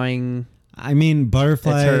drawing. I mean,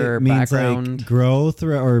 butterfly It's her means background. like growth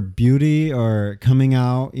or beauty or coming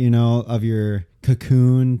out, of your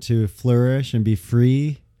cocoon to flourish and be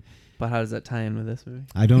free. But how does that tie in with this movie?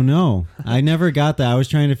 I don't know. I never got that. I was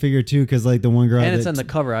trying to figure too, because like the one girl, And it's that- on the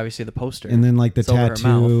cover, obviously, the poster. and then like the It's over her tattoo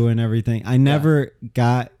mouth. and everything. I never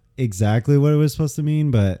got exactly what it was supposed to mean,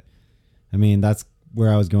 but I mean that's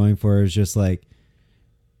where I was going for. Is just like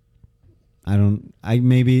I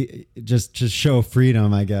maybe just to show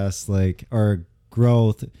freedom, I guess, like or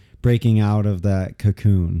growth, breaking out of that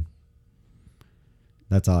cocoon.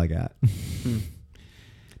 That's all I got.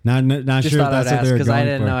 Not Just sure if thought I'd that's what ask they were because going I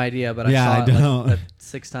didn't for. know idea, but Yeah, I I saw it don't. like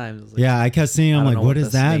 6 times. I was like, Yeah, I kept seeing. I I'm don't like, know what what does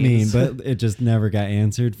this that mean? means. But it just never got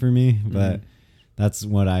answered for me. But that's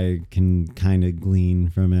what I can kind of glean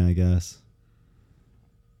from it, I guess.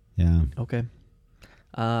 Yeah. Okay.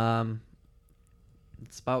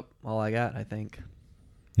 It's about all I got, I think.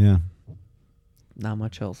 Yeah. Not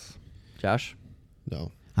much else. Josh?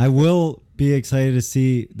 No. I will be excited to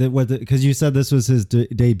see that because you said this was his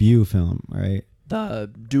debut film, right? The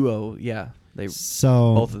duo, yeah. They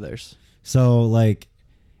So both of theirs. So like,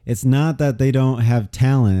 it's not that they don't have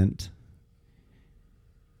talent.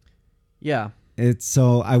 Yeah. It's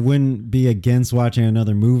so I wouldn't be against watching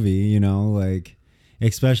another movie, like,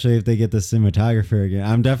 especially if they get the cinematographer again.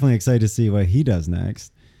 I'm definitely excited to see what he does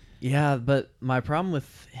next. Yeah, but my problem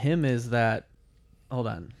with him is that hold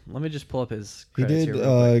on. Let me just pull up his He credits did here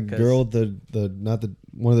real quick, 'cause- girl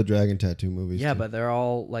one of the dragon tattoo movies. Yeah, too. but they're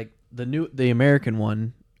all like the American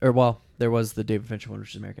one, or well, there was the David Fincher one,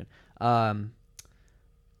 which is American.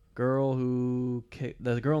 Girl who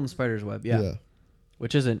the girl in the spider's web, yeah.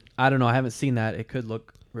 Which isn't, I don't know, I haven't seen that. It could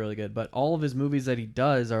look really good, but all of his movies that he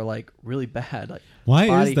does are like really bad. Like why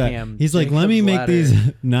Body is that? Cam, He's like, let Jacob's me make Ladder,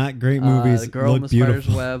 these not great movies The Girl in look the Spider's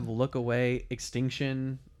beautiful. Web, Look Away,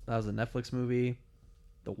 Extinction. That was a Netflix movie.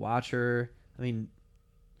 The Watcher. I mean,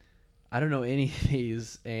 I don't know any of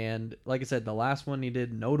these. And like I said, the last one he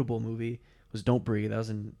did, notable movie, was Don't Breathe. That was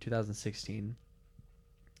in 2016.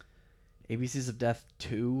 ABCs of Death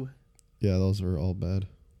 2. Yeah, those were all bad.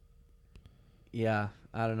 Yeah,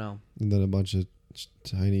 I don't know. And then a bunch of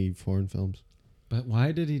tiny foreign films. But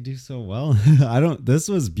why did he do so well? This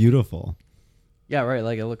was beautiful. Yeah, right.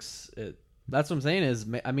 Like that's what I'm saying is,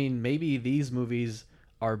 I mean, maybe these movies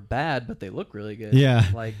are bad, but they look really good. Yeah.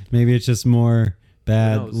 Like Maybe it's just more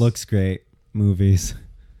bad, knows? looks great movies.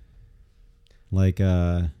 Like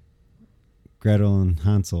Gretel and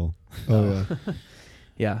Hansel. Oh, yeah.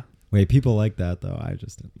 yeah. Wait, people like that though. I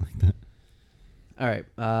just didn't like that. All right.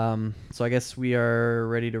 So I guess we are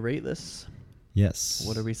ready to rate this. Yes.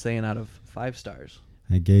 What are we saying out of 5 stars?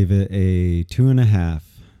 I gave it a 2.5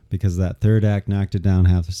 because that third act knocked it down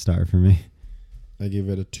half a star for me. I gave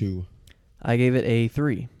it a 2. I gave it a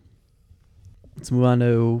 3. Let's move on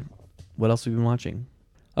to what else we've been watching.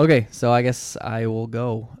 Okay, so I guess I will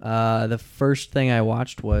go. The first thing I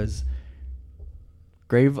watched was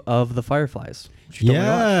Grave of the Fireflies. which you told me to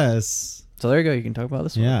watch. Yes. So there you go. You can talk about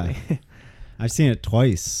this one. Yeah. with me. I've seen it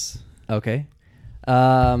twice. Okay.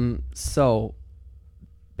 So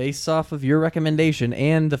based off of your recommendation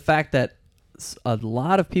and the fact that a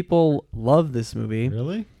lot of people love this movie.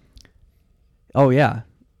 Really? Oh yeah.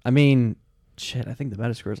 I mean, shit, I think the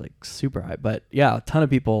Metascore is like super high, but yeah, a ton of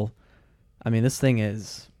people. I mean, this thing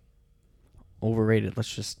is overrated.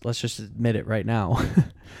 Let's just admit it right now.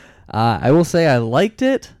 I will say I liked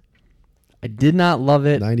it. I did not love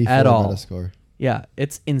it 94 at all. Metascore. Yeah,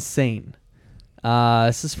 it's insane.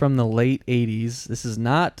 This is from the late 80s. This is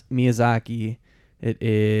not Miyazaki. It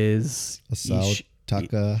is Asao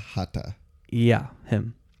Takahata. Yeah,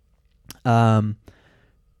 him.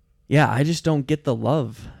 Yeah, I just don't get the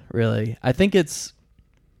love, really. I think it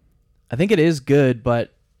is good,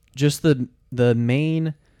 but just the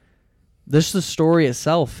story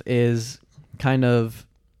itself is kind of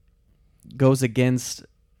goes against,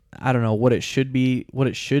 I don't know, what it should be, what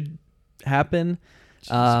it should happen.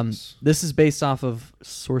 Jesus. This is based off of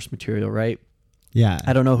source material, right? Yeah.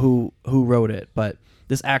 I don't know who wrote it, but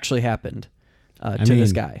this actually happened to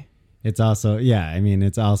this guy. It's also,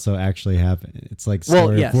 it's also actually happened. It's like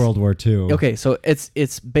story of World War II. Okay, so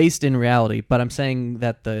it's based in reality, but I'm saying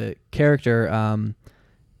that the character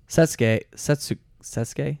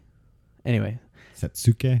Setsuke. Anyway,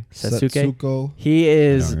 Setsuke. Setsuko. He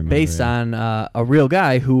is remember, based on a real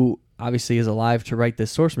guy who obviously is alive to write this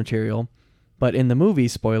source material, but in the movie,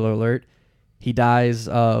 spoiler alert, he dies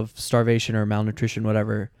of starvation or malnutrition,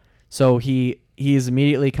 whatever. So he is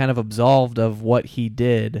immediately kind of absolved of what he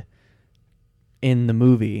did in the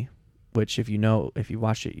movie, which if you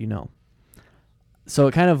watched it, you know. So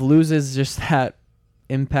it kind of loses just that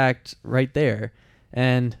impact right there.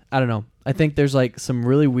 And I don't know. I think there's like some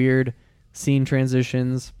really weird scene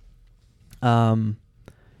transitions. The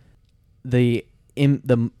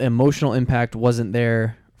emotional impact wasn't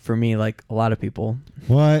there for me like a lot of people.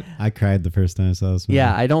 What? I cried the first time I saw this movie.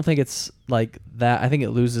 Yeah, I don't think it's like that. I think it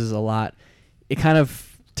loses a lot. It kind of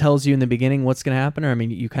tells you in the beginning what's going to happen, or I mean,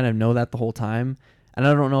 you kind of know that the whole time. And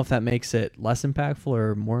I don't know if that makes it less impactful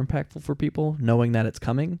or more impactful for people knowing that it's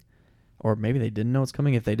coming, or maybe they didn't know it's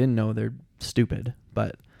coming. If they didn't know, they're stupid.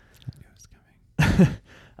 But I knew it was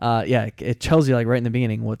coming. yeah, it tells you like right in the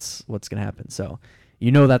beginning what's going to happen. So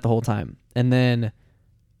you know that the whole time. And then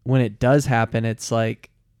when it does happen, it's like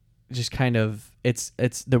just kind of it's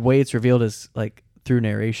the way it's revealed is like through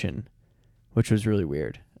narration, which was really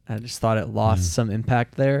weird. I just thought it lost some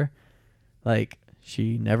impact there. Like,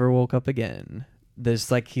 she never woke up again.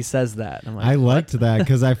 There's like, he says that. I'm like, I liked that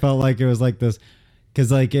because I felt like it was like this,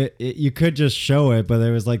 because like it you could just show it, but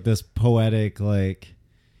there was like this poetic, like,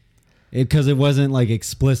 because it wasn't like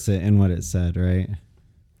explicit in what it said, right?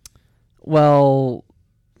 Well,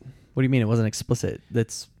 what do you mean it wasn't explicit?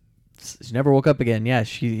 She never woke up again. Yeah,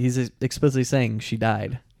 he's explicitly saying she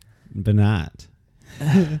died. But not.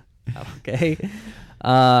 Okay.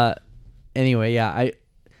 Anyway, yeah,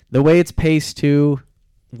 the way it's paced too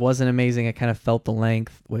wasn't amazing. I kind of felt the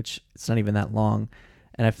length, which it's not even that long,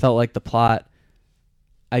 and I felt like the plot,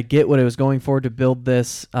 I get what it was going for to build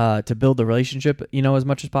this, to build the relationship, as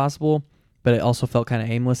much as possible, but it also felt kind of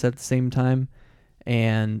aimless at the same time.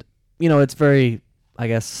 And it's very, I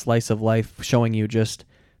guess, slice of life, showing you just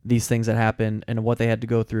these things that happened and what they had to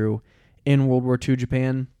go through in World War II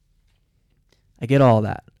Japan. I get all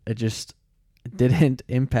that. didn't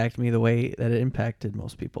impact me the way that it impacted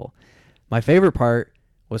most people. My favorite part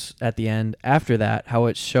was at the end after that, how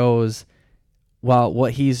it shows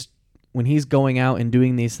when he's going out and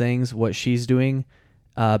doing these things, what she's doing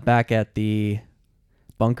back at the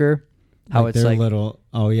bunker, how like it's like little.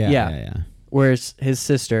 Oh yeah. Whereas his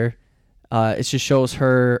sister, it just shows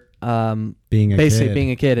her Being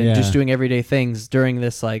a kid and just doing everyday things during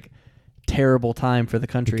this like terrible time for the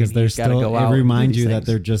country. Because they're still. Go out it reminds you things. that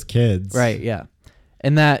they're just kids. Right. Yeah.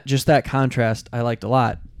 And that contrast I liked a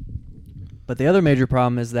lot. But the other major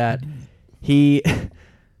problem is that he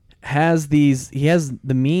has the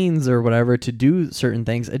means or whatever to do certain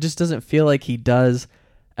things. It just doesn't feel like he does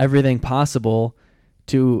everything possible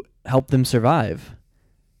to help them survive.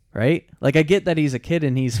 Right? Like I get that he's a kid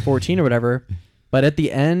and he's 14 or whatever, but at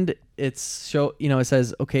the end it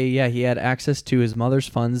says, okay, yeah, he had access to his mother's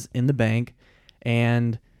funds in the bank,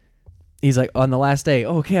 and he's like, on the last day,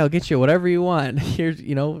 okay, I'll get you whatever you want. Here's,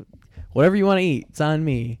 whatever you want to eat, it's on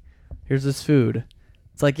me. Here's this food.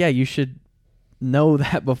 It's like, yeah, you should know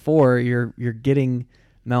that before you're getting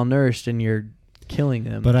malnourished and you're killing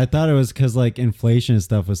them. But I thought it was because like inflation and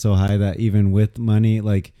stuff was so high that even with money,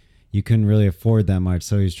 like you couldn't really afford that much.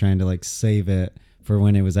 So he's trying to like save it for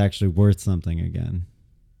when it was actually worth something again.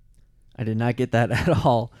 I did not get that at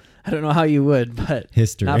all. I don't know how you would, but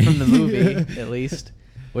history, not from the movie at least.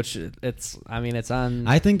 Which it's on.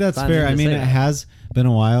 I think that's fair. I mean, it has been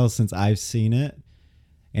a while since I've seen it.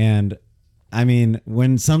 And I mean,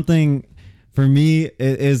 when something for me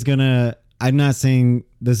is gonna, I'm not saying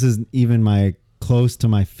this is even close to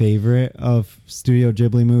my favorite of Studio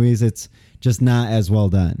Ghibli movies. It's just not as well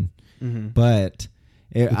done. Mm-hmm. But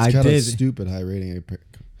I got a stupid high rating.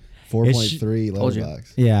 4.3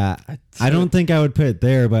 Letterboxd. Yeah, I don't think I would put it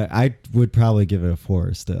there, but I would probably give it a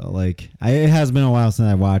 4 still. Like it has been a while since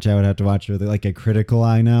I watched. I would have to watch it with like a critical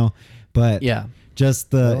eye now. But yeah, just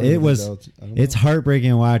it's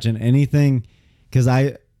heartbreaking watching anything, because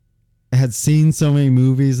I had seen so many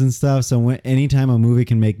movies and stuff. So anytime a movie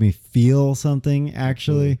can make me feel something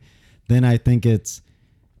actually, then I think it's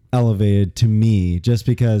elevated to me, just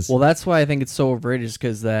because. Well, that's why I think it's so overrated, is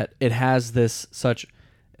because that it has this such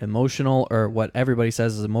emotional, or what everybody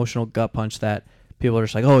says is emotional gut punch, that people are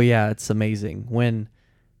just like, oh yeah, it's amazing. When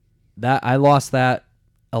that I lost that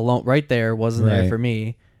alone right there, wasn't there for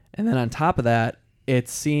me. And then on top of that,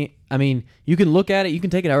 I mean, you can look at it, you can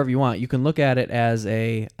take it however you want. You can look at it as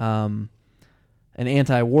an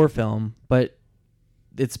anti-war film, but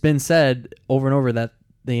it's been said over and over that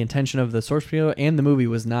the intention of the source material and the movie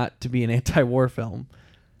was not to be an anti-war film.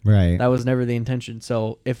 Right. That was never the intention.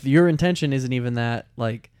 So if your intention isn't even that,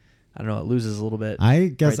 like, I don't know, it loses a little bit. I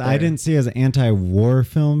guess I didn't see it as an anti-war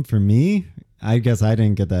film for me. I guess I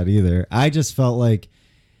didn't get that either. I just felt like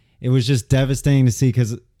it was just devastating to see,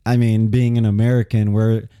 because, I mean, being an American,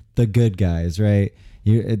 we're the good guys, right?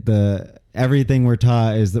 Everything we're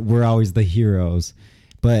taught is that we're always the heroes.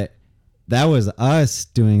 But that was us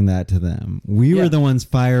doing that to them. We were the ones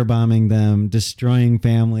firebombing them, destroying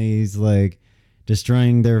families, like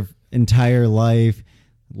destroying their entire life,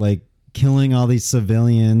 like killing all these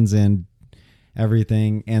civilians and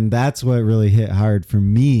everything. And that's what really hit hard for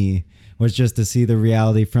me, was just to see the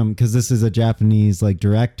reality because this is a Japanese like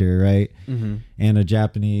director, right? Mm-hmm. And a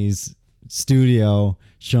Japanese studio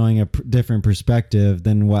showing a different perspective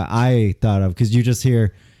than what I thought of. Because you just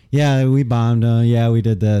hear, yeah, we bombed them, yeah, we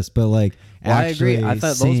did this, but like, I agree. I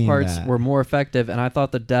thought those parts were more effective, and I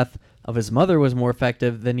thought the death of his mother was more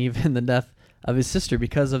effective than even the death of his sister,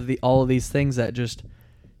 because of all of these things that just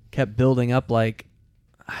kept building up. Like,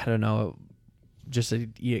 I don't know, just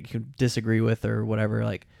you could disagree with or whatever,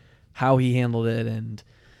 like how he handled it, and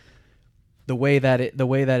the way that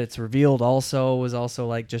it's revealed also was also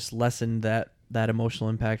like just lessened that emotional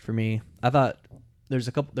impact for me. I thought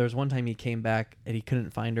there was one time he came back and he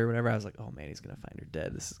couldn't find her or whatever. I was like, oh man, he's gonna find her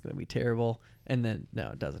dead. This is gonna be terrible. And then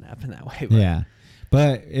no, it doesn't happen that way. But yeah,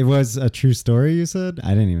 but it was a true story, you said? I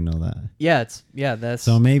didn't even know that. Yeah, that's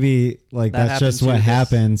so maybe like that's just what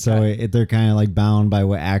happened. So they're kind of like bound by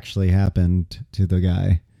what actually happened to the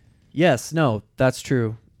guy. Yes, no, that's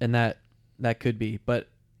true, and that could be. But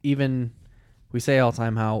even we say all the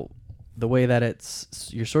time how the way that it's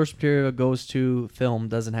your source material goes to film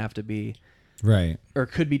doesn't have to be right, or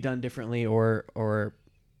could be done differently, or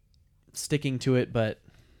sticking to it. But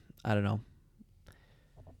I don't know.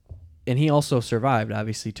 And he also survived,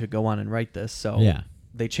 obviously, to go on and write this. So yeah,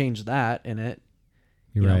 they changed that in it.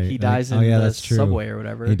 You're right. He dies in the subway or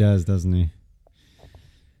whatever. He does, doesn't he?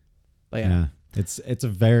 But yeah. It's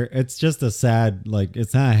just a sad, like,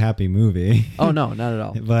 it's not a happy movie. Oh no, not at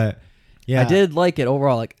all. But Yeah. I did like it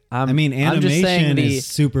overall. Like I mean, I'm just saying animation is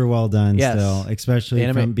super well done Yes. still,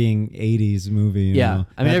 especially from being 80s movie. You Yeah. know?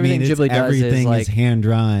 I mean, everything Ghibli does everything is like hand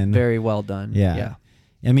drawn. very well done. Yeah.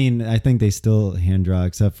 Yeah. I mean, I think they still hand draw,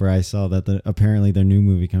 except for I saw that apparently their new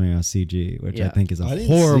movie coming out CG, which I Yeah. think is a I didn't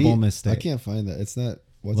horrible see- mistake. I can't find that. It's not.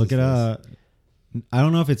 What's Look his it face? up. I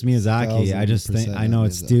don't know if it's Miyazaki. I just think 1000% I know not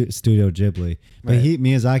it's Miyazaki. Studio Ghibli, but Right.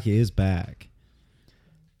 Miyazaki is back.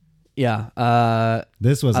 Yeah.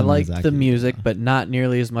 This was I liked Miyazaki, the music, though. but not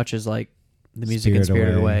nearly as much as like the music in Spirited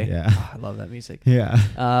Spirited Away, Away. yeah. Oh, I love that music. Yeah.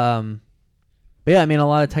 But yeah, I mean, a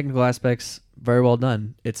lot of technical aspects, very well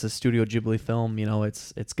done. It's a Studio Ghibli film, you know,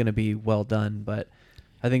 it's going to be well done. But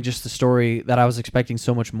I think just the story that I was expecting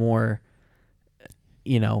so much more,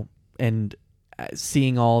 you know, and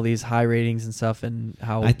seeing all these high ratings and stuff and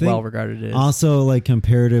how I think well regarded it is. Also, like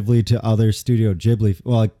comparatively to other Studio Ghibli,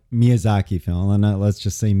 well, like Miyazaki film, and let's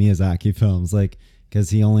just say Miyazaki films, like because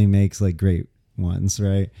he only makes like great ones,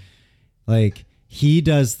 right? Like he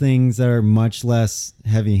does things that are much less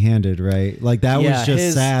heavy-handed, right? Like that was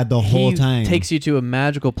just sad the whole time. Takes you to a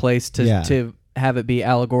magical place to Yeah. to have it be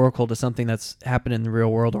allegorical to something that's happened in the real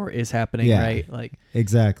world or is happening, Yeah. right? Like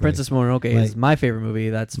Exactly. Princess Mononoke is Like- my favorite movie.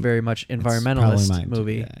 That's very much It's probably environmentalist mine, too.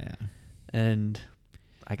 movie, Yeah. and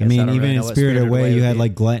I I guess mean, don't even really in know what Spirited Away, you would had be.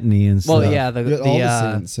 like gluttony and stuff. Well, yeah, the You had all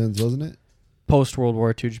the the sins, wasn't it? post World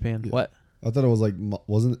War II Japan. Yeah. What? I thought it was like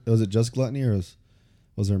was it just gluttony or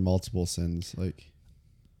was there multiple sins like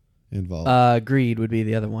involved? Greed would be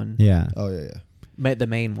the other one. Yeah. Oh yeah. The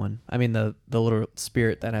main one. I mean the little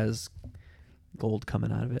spirit that has gold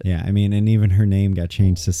coming out of it. Yeah. I mean, and even her name got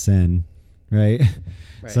changed to Sin, right?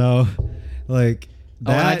 Right. So, like,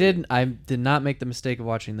 Oh, and I did not make the mistake of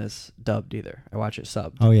watching this dubbed either. I watch it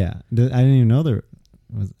subbed. Oh yeah, I didn't even know there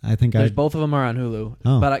was. I think There's both of them are on Hulu.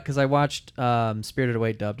 Oh. But because I watched Spirited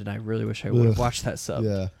Away dubbed, and I really wish I would have Ugh. watched that subbed.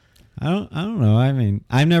 Yeah. I don't know. I mean,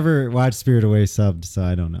 I've never watched Spirit Away subbed, so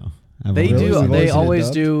I don't know. They Really? do. You've They always always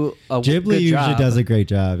dubbed? do a Ghibli good usually job. does a great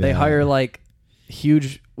job. They yeah. hire like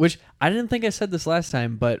huge, which I didn't think I said this last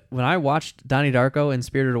time, but when I watched Donnie Darko and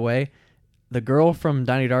Spirited Away, the girl from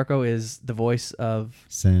Donnie Darko is the voice of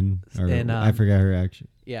Sin, or And, I forgot her actually.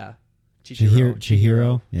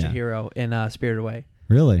 Chihiro. Yeah. Chihiro in Spirited Away.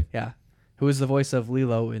 Really, Yeah, who is the voice of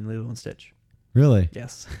Lilo in Lilo and Stitch? really.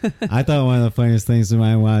 Yes. I thought one of the funniest things when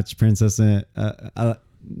I watched Princess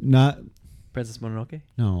not Princess Mononoke.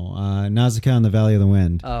 Nausicaa in the Valley of the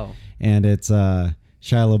Wind, Oh. and it's Shia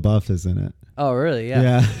LaBeouf is in it. Oh, really?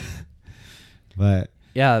 Yeah. But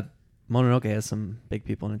Yeah. Mononoke has some big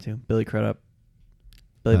people in it too. Billy Crudup,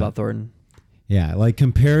 Billy Bob Thornton. yeah, like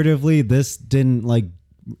comparatively, this didn't like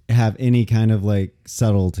have any kind of like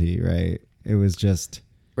subtlety, right? It was just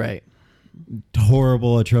Right.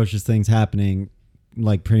 horrible, atrocious things happening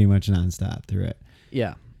like pretty much nonstop through it.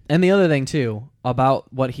 Yeah. And the other thing too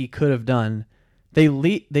about what he could have done, they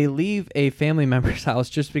leave a family member's house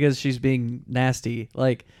just because she's being nasty.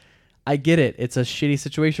 Like, I get it. It's a shitty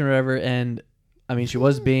situation or whatever, and I mean she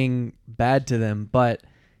was being bad to them, but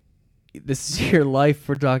this is your life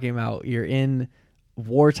we're talking about. You're in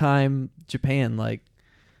wartime Japan, like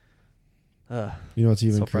You know what's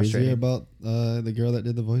even So crazier frustrating. about the girl that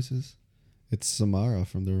did the voices? It's Samara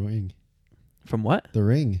from The Ring. from what? The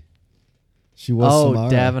Ring. She was Samara.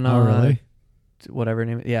 Davina, Oh, really? whatever her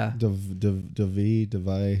name. Yeah. Devi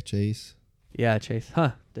Chase. Yeah, Chase.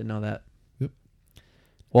 Huh. Didn't know that. Yep.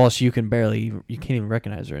 Well, you can't even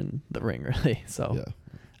recognize her in The Ring, really. So Yeah.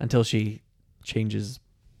 until she changes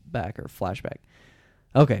back or flashback.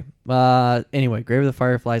 Okay. Anyway, Grave of the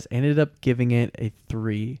Fireflies ended up giving it a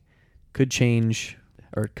 3. Could change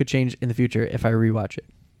in the future if I rewatch it.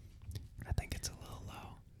 I think it's a little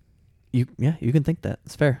low. You can think that.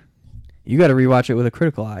 It's fair. You got to rewatch it with a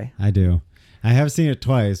critical eye. I do. I have seen it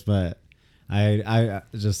twice, but I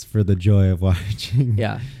just for the joy of watching.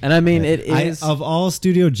 Yeah. And I mean, it is. Of all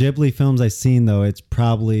Studio Ghibli films I've seen, though, it's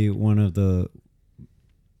probably one of the.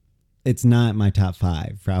 It's not my top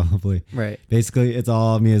 5, probably. Right. Basically, it's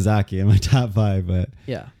all Miyazaki in my top 5, but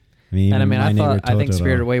Yeah. I mean, And I mean, My Neighbor I think Totoro.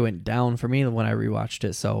 Spirited Away went down for me when I rewatched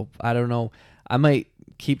it. So I don't know. I might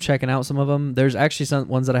keep checking out some of them. There's actually some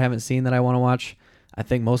ones that I haven't seen that I want to watch. I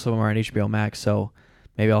think most of them are on HBO Max. So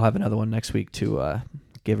maybe I'll have another one next week to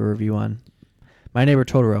give a review on. My Neighbor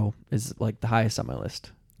Totoro is like the highest on my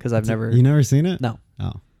list because I've never. You never seen it? No.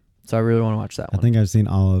 Oh, So I really want to watch that I one. think I've seen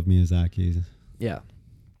all of Miyazaki's. Yeah.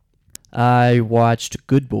 I watched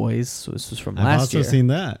Good Boys. So this was from I've last also year. seen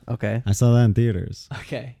that. Okay. I saw that in theaters.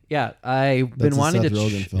 Okay. Yeah. I've That's been a wanting Seth to.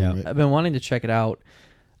 Rogen film, yeah. right? I've been wanting to check it out.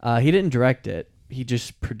 He didn't direct it. He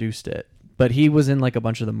just produced it. But he was in like a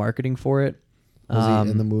bunch of the marketing for it. Was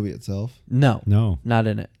he in the movie itself? No, No. not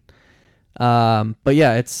in it. But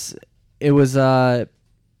yeah, it was a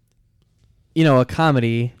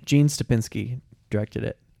comedy. Gene Stupinski directed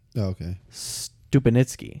it. Oh, okay.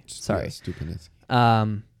 Stupanitsky. Sorry. Yeah,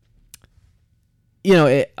 Stupanitsky.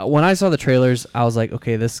 When I saw the trailers, I was like,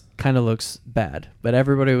 okay, this kind of looks bad. But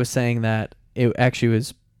everybody was saying that it actually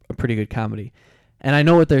was a pretty good comedy. And I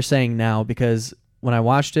know what they're saying now because when I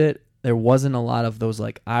watched it, there wasn't a lot of those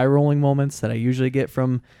like eye-rolling moments that I usually get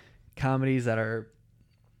from comedies that are,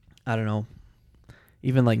 I don't know,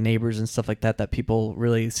 even like Neighbors and stuff like that people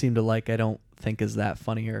really seem to like. I don't think is that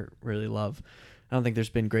funny or really love. I don't think there's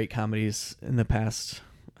been great comedies in the past,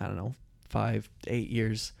 I don't know, 5 to 8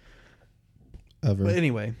 years. Ever. But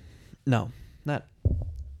anyway, no, not.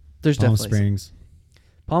 There's Palm definitely Springs.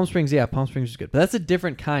 Palm Springs, yeah, Palm Springs is good, but that's a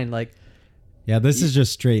different kind. Like, yeah, this is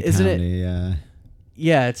just straight isn't comedy. Yeah,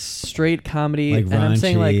 yeah, it's straight comedy, like and raunchy, I'm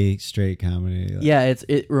saying like straight comedy. Like, yeah,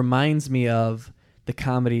 it reminds me of the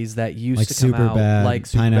comedies that used like to come out, Superbad,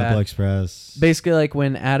 like Pineapple Superbad. Express. Basically, like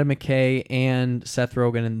when Adam McKay and Seth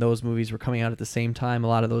Rogen and those movies were coming out at the same time. A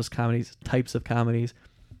lot of those types of comedies,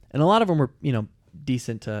 and a lot of them were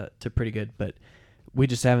decent to pretty good, but we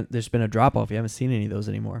just haven't. There's been a drop off. You haven't seen any of those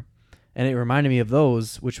anymore, and it reminded me of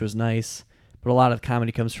those, which was nice. But a lot of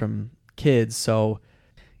comedy comes from kids, so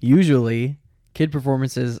usually kid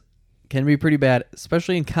performances can be pretty bad,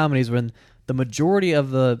 especially in comedies when the majority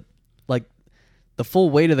of the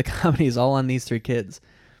full weight of the comedy is all on these 3 kids.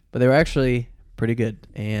 But they were actually pretty good,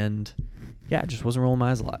 and yeah, it just wasn't rolling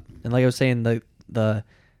my eyes a lot. And like I was saying, the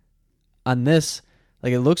on this,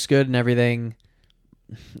 like, it looks good and everything.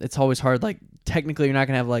 It's always hard. Like, technically, you're not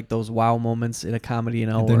gonna have like those wow moments in a comedy,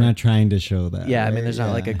 They're not trying to show that. Yeah, right? I mean, there's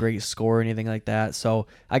not like a great score or anything like that. So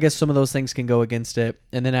I guess some of those things can go against it.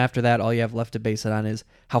 And then after that, all you have left to base it on is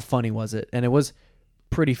how funny was it. And it was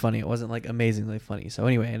pretty funny. It wasn't like amazingly funny. So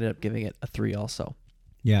anyway, I ended up giving it a 3 also.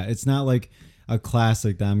 Yeah, it's not like a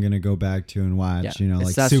classic that I'm gonna go back to and watch. Yeah, Like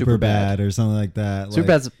it's not Superbad or something like that.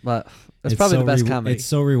 Superbad's that's probably the best comedy. It's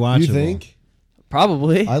so rewatchable. You think?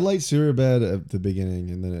 Probably. I liked Superbad at the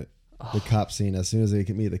beginning, and then the cop scene. As soon as they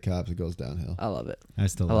can meet the cops, it goes downhill. I love it. I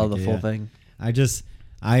love the full thing.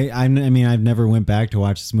 I mean, I've never went back to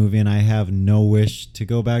watch this movie, and I have no wish to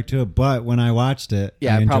go back to it. But when I watched it,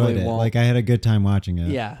 Yeah, I I enjoyed probably it. won't. Like, I had a good time watching it.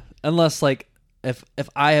 Yeah, unless like if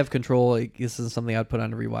I have control, like, this is something I'd put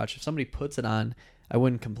on to rewatch. If somebody puts it on, I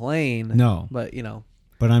wouldn't complain. No. But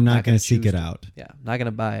But I'm not Not going gonna to seek choose it to. out. yeah, not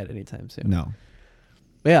gonna buy it anytime soon. No.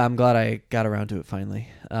 But yeah, I'm glad I got around to it finally.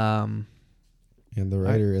 And the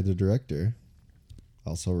writer and the director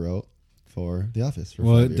also wrote for The Office. For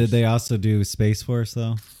Well, 5 years. did they also do Space Force,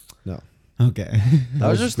 though? No. Okay. That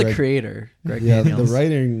was was just the Greg- creator, Greg Yeah, Daniels. the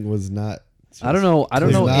writing was not. I don't know. I don't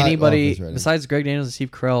It's know not anybody Office writing. besides Greg Daniels and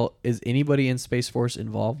Steve Carell. Is anybody in Space Force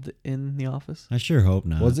involved in The Office? I sure hope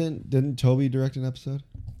not. Didn't Toby direct an episode?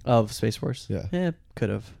 Of Space Force? Yeah. Could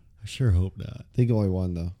have. I sure hope not. I think only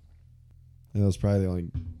one though. And it was probably the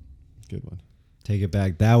only good one. Take it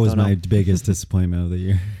back. That was Don't know. my biggest disappointment of the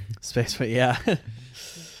year. Space Force, yeah.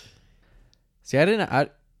 See, I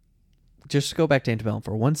just to go back to Antebellum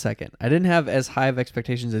for 1 second. I didn't have as high of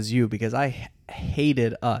expectations as you because I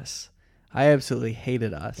hated Us. I absolutely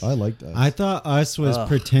hated Us. I liked that. I thought Us was Ugh.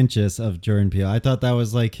 pretentious of Jordan Peele. I thought that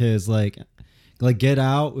was like his like Get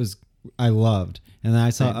Out was I loved. And then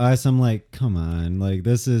I saw Same. Us, I'm like, come on. Like,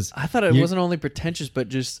 this is I thought it wasn't only pretentious, but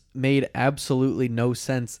just made absolutely no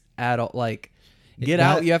sense at all. Like, Get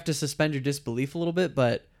That- Out, you have to suspend your disbelief a little bit,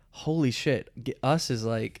 but holy shit, Us is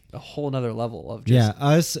like a whole nother level of just yeah,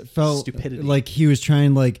 Us felt stupidity. like he was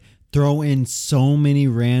trying to like throw in so many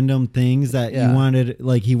random things that Yeah.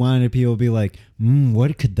 he wanted people to be like,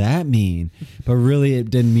 what could that mean? But really it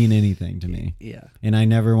didn't mean anything to me. yeah. And I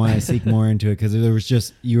never want to seek more into it because there was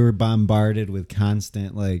just, you were bombarded with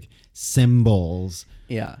constant like symbols.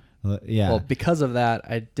 Yeah. Yeah. Well, because of that,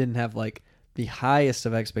 I didn't have like the highest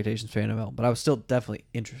of expectations for Annabelle, but I was still definitely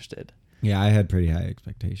interested. Yeah, I had pretty high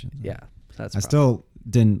expectations. Yeah. That's I still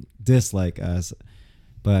didn't dislike Us,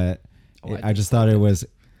 but Oh, I just thought it was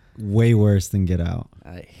way worse than Get Out.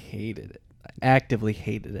 I hated it. I actively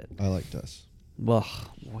hated it. I liked Us. Well,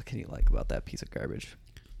 what can you like about that piece of garbage?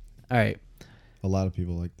 All right. A lot of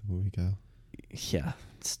people liked the movie, Kyle. Yeah.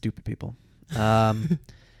 Stupid people. And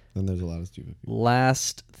there's a lot of stupid people.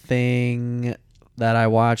 Last thing that I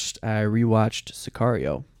watched, I rewatched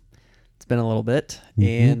Sicario. It's been a little bit,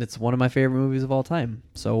 and it's one of my favorite movies of all time.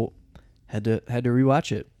 So had to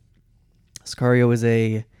rewatch it. Sicario is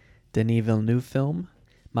a Denis Villeneuve film,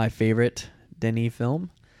 my favorite Denis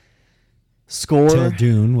film. Till Score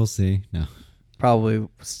Dune, we'll see. No. probably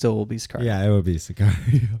still will be Sicario. Yeah, it would be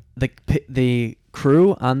Sicario. The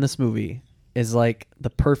crew on this movie is like the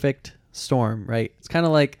perfect Storm, right? It's kind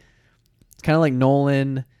of like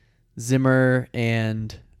Nolan, Zimmer,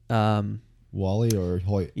 and Wally or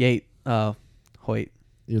Hoyt? Hoyt.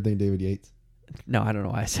 You're thinking David Yates? No, I don't know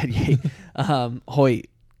why I said Yates. Hoyt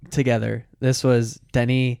together. This was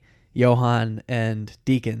Denny, Johan, and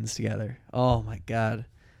Deakins together. Oh my God.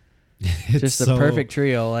 Just a perfect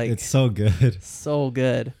trio. Like, it's so good. So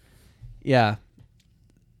good. Yeah.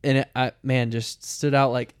 And it just stood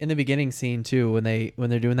out, like in the beginning scene too, when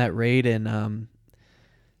they're doing that raid in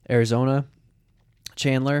Arizona,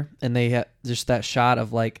 Chandler, and they had just that shot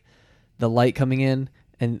of like the light coming in,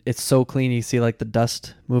 and it's so clean. You see like the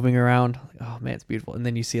dust moving around. Oh man, it's beautiful. And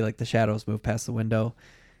then you see like the shadows move past the window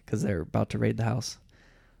because they're about to raid the house.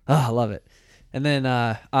 Oh, I love it. And then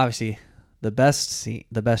obviously the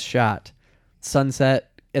best shot,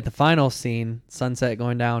 sunset at the final scene, sunset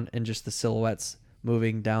going down, and just the silhouettes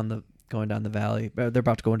moving going down the valley. They're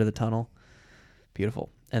about to go into the tunnel. Beautiful.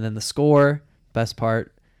 And then the score, best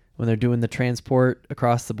part, when they're doing the transport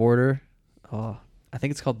across the border. Oh, I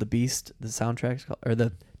think it's called The Beast. The soundtrack's called, or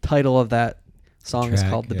the title of that song is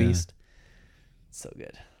called The Beast. So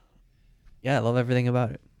good. Yeah, I love everything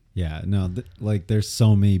about it. Yeah, no, like there's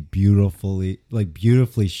so many beautifully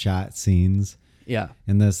shot scenes. Yeah.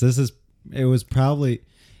 And it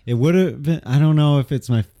would have been, I don't know if it's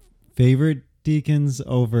my favorite Deakins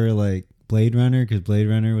over like Blade Runner, because Blade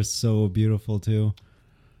Runner was so beautiful too.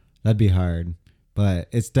 That'd be hard, but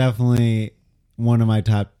it's definitely one of my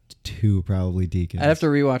top two probably Deakins. I'd have to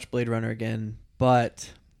rewatch Blade Runner again,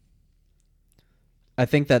 but I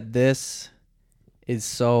think that this is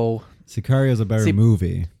so... Sicario's a better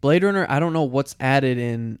movie. Blade Runner, I don't know what's added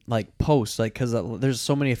in like post, like because there's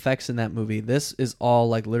so many effects in that movie. This is all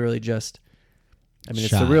like literally just, I mean,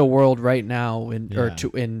 it's the real world right now in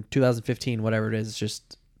 2015, whatever it is. It's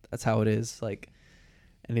just that's how it is. Like,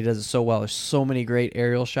 and he does it so well. There's so many great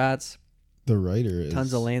aerial shots. The writer is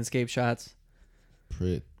tons of landscape shots.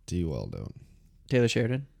 Pretty well done. Taylor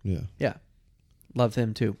Sheridan. Yeah. Loved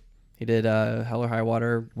him too. He did Hell or High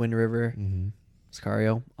Water, Wind River. Mm-hmm.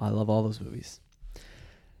 Sicario. I love all those movies.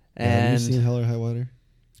 And have you seen Hell or High Water?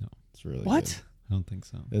 No. It's really what? good. I don't think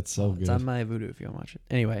so. It's so good. It's on my Vudu if you want to watch it.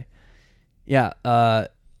 Anyway. Yeah.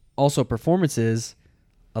 Also performances.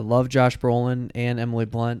 I love Josh Brolin and Emily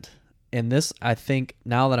Blunt. And this, I think,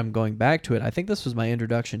 now that I'm going back to it, I think this was my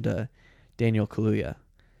introduction to Daniel Kaluuya,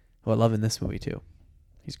 who I love in this movie too.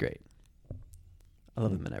 He's great. I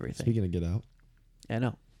love him in everything. Speaking of Get Out. I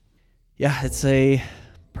know. Yeah, it's a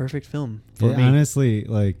perfect film for me. Honestly,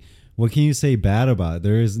 like, what can you say bad about it?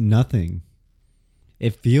 There is nothing.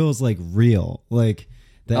 It feels like real. Like,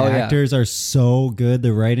 the actors are so good.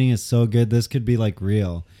 The writing is so good. This could be like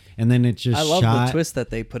real. And then it's just I love the twist that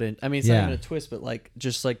they put in. I mean, it's not even a twist, but like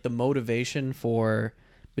just like the motivation for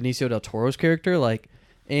Benicio del Toro's character, like,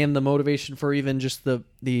 and the motivation for even just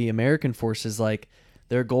the American forces. Like,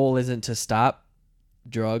 their goal isn't to stop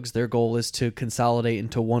drugs. Their goal is to consolidate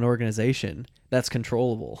into one organization that's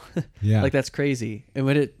controllable. Yeah, like that's crazy. And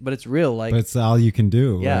but it's real. Like, but it's all you can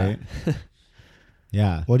do, right?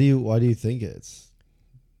 Yeah. Why do you think it's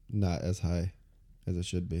not as high as it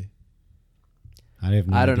should be? I have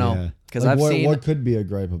no idea. I don't know, because like I've seen what could be a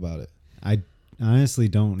gripe about it. I honestly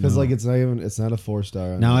don't know. Because like it's not a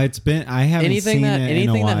 4-star. No, it's been. I haven't seen it in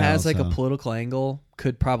a while, that has like so. a political angle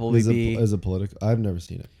could probably be as a political. I've never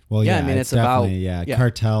seen it. Well, yeah, I mean it's about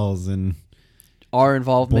cartels and our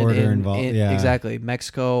involvement in exactly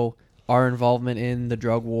Mexico, our involvement in the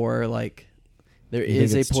drug war. Like, there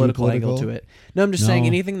is a political angle to it. No, I'm just saying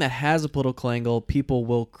anything that has a political angle, people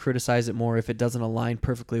will criticize it more if it doesn't align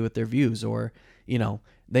perfectly with their views, or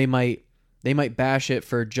they might bash it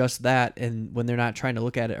for just that, and when they're not trying to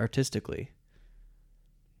look at it artistically.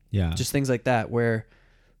 Yeah, just things like that where,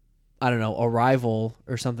 I don't know, Arrival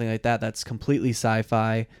or something like that, that's completely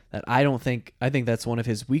sci-fi, that I think that's one of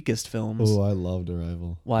his weakest films. Oh, I loved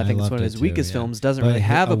Arrival. Well, I think it's one of his weakest films. Doesn't really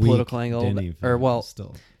have a political angle.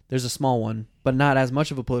 Still. There's a small one, but not as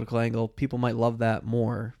much of a political angle. People might love that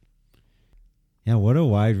more. Yeah, what a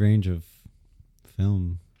wide range of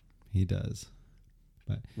film he does.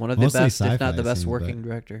 But one of the best, if not the best, working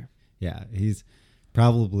director. Yeah, he's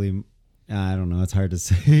probably... I don't know. It's hard to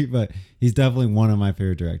say, but he's definitely one of my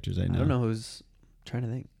favorite directors I know. I don't know who's... I'm trying to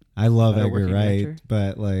think. I love Edgar Wright, director?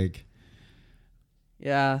 But like...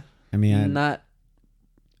 Yeah. I mean... But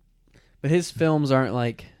his films aren't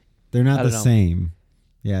like... They're not the same.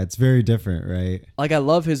 Yeah, it's very different, right? Like, I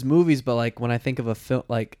love his movies, but like when I think of a film...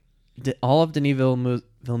 Like, all of Denis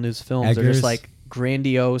Villeneuve's films are just like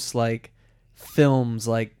grandiose, like films.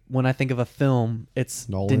 Like, when I think of a film, it's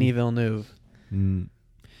Nolan. Denis Villeneuve.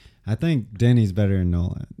 I think Denny's better than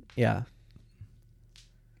Nolan. Yeah.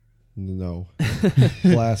 No.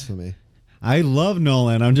 Blasphemy. I love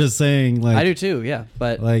Nolan. I'm just saying, like, I do too. Yeah,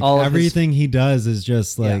 but like all of everything he does is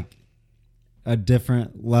just like a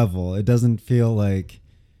different level. It doesn't feel like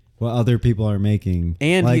what other people are making.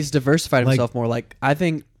 And like, he's diversified himself more. Like, I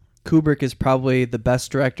think Kubrick is probably the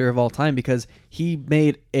best director of all time because he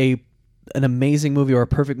made an amazing movie or a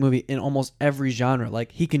perfect movie in almost every genre.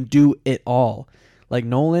 Like, he can do it all. Like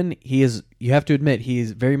Nolan, you have to admit, he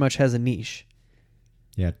very much has a niche.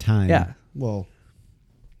 Yeah, time. Yeah. Well,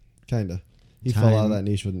 kind of. He Time. fell out of that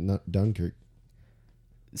niche with Dunkirk.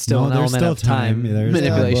 Still an there's element still of time There's-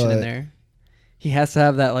 manipulation Yeah, in but- there. He has to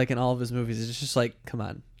have that, like, in all of his movies. It's just like, come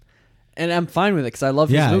on. And I'm fine with it because I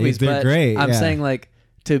love Yeah, his movies. they're But great, I'm yeah. saying, like,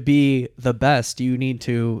 to be the best, you need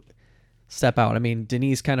to step out. I mean,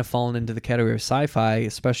 Denis kind of fallen into the category of sci-fi,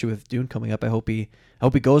 especially with Dune coming up. I hope he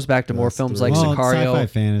goes back to more That's films three. like Well, Sicario. sci-fi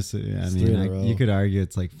fantasy. I It's 3 in a mean, row. you could argue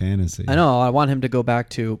it's like fantasy. I know. I want him to go back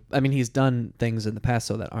to. I mean, he's done things in the past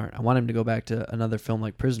so that aren't. I want him to go back to another film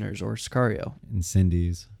like Prisoners or Sicario. And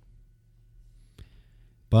Cindy's.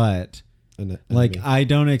 But And like, I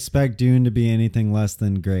don't expect Dune to be anything less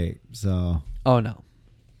than great. So Oh no,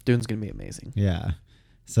 Dune's gonna be amazing. yeah.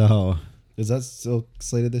 So is that still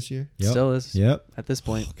slated this year? yep. Still is. Yep. At this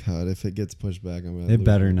point, Oh, God, if it gets pushed back, I'm gonna. It lose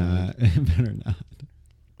better my mind. not. It better not.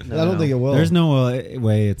 No, I don't no. think it will. There's no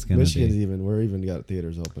way it's gonna Michigan's be we're even got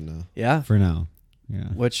theaters open now. Yeah. for now. Yeah.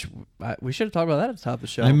 Which we should have talked about that at the top of the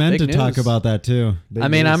show. I meant Big to talk news. about that too. Big I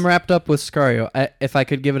mean, news. I'm wrapped up with Sicario. If I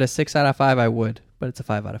could give it a 6 out of 5, I would, but it's a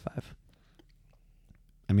 5 out of 5.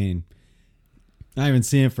 I mean, I haven't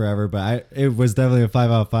seen it forever, but it was definitely a 5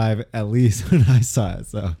 out of 5 at least when I saw it.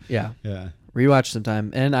 So Yeah. yeah. Rewatch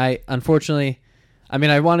sometime. And I unfortunately, I mean,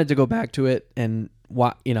 I wanted to go back to it and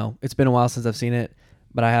it's been a while since I've seen it,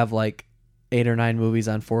 but I have like 8 or 9 movies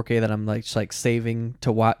on 4K that I'm like just like saving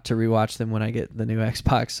to rewatch them when I get the new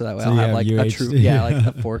Xbox, so that way So I'll you have have like a UHD. true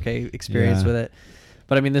like a 4K experience Yeah. with it.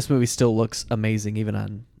 But I mean, this movie still looks amazing even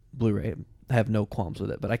on Blu-ray. I have no qualms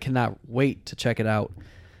with it, but I cannot wait to check it out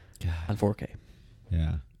on 4K.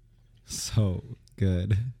 Yeah. So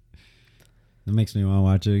good. That makes me want to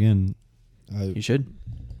watch it again. You should.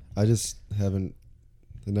 I just haven't.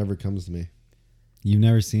 It never comes to me. You've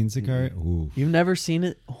never seen Sicario? Ooh. You've never seen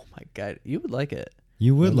it? Oh my god, you would like it.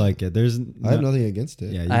 You would I like it. There's I have nothing against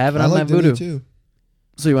it. Yeah, I have it I on my like Disney Voodoo. too.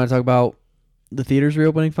 So you want to talk about the theaters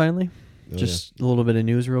reopening finally? Oh, Just a little bit of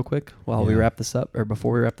news real quick while we Yeah. wrap this up, or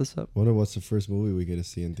before we wrap this up. Wonder what's the first movie we get to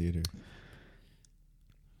see in theater.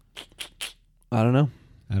 I don't know.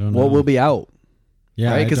 I don't know. What will be out?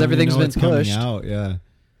 Yeah, right? I 'Cause don't even everything's know been what's coming pushed. out. Yeah.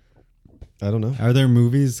 I don't know. Are there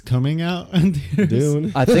movies coming out in theaters?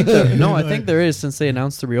 Dune. I think I think there is, since they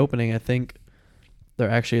announced the reopening. I think there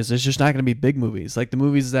actually is. There's just not going to be big movies like the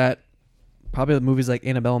movies that probably the movies like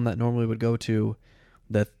Annabelle that normally would go to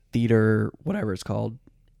the theater, whatever it's called,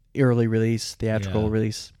 early release, theatrical Yeah.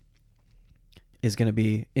 release, is going to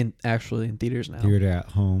be actually in theaters now. Theater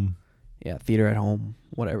at home. Yeah, theater at home,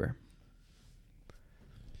 whatever.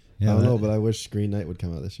 Yeah, I don't know, but I wish Green Knight would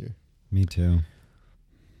come out this year. me too.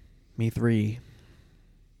 Me 3.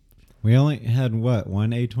 We only had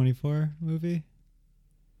one A24 movie?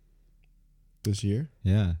 This year?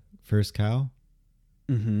 Yeah. First Cow?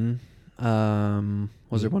 Mm-hmm.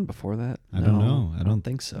 Was there one before that? I don't know. I don't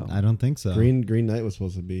think so. I don't think so. Green Knight was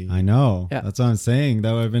supposed to be. I know. Yeah. That's what I'm saying.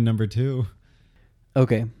 That would have been number 2.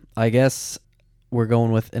 Okay, I guess we're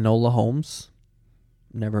going with Enola Holmes.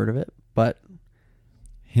 Never heard of it, but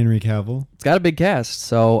Henry Cavill. it's got a big cast.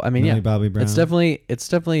 So I mean, Millie yeah, Bobby Brown. it's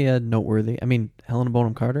definitely a noteworthy. I mean, Helena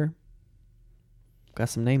Bonham Carter got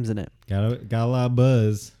some names in it. got a lot of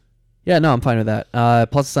buzz. Yeah, no, I'm fine with that.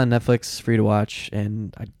 Plus, it's on Netflix, free to watch,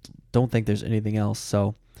 and I don't think there's anything else.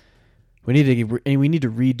 So we need to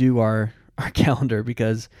redo our calendar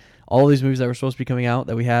because all these movies that were supposed to be coming out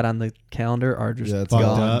that we had on the calendar are just Yeah, it's fucked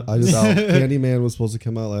gone. up. I just So, Candyman was supposed to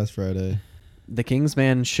come out last Friday. The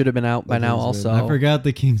Kingsman should have been out by The now. Kingsman. Also, I forgot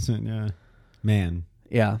the Kingsman. Yeah. Man.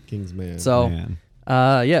 Yeah. Kingsman. So, Man.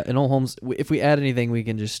 yeah, Enola Holmes. If we add anything, we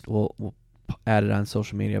can just we'll add it on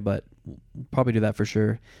social media, but we'll probably do that for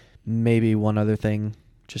sure. Maybe one other thing,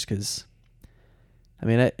 just because. I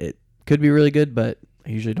mean, it could be really good, but I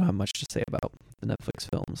usually don't have much to say about the Netflix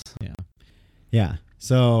films. Yeah. Yeah.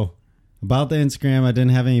 So about the Instagram, I didn't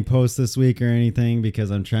have any posts this week or anything because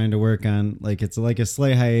I'm trying to work on it's like a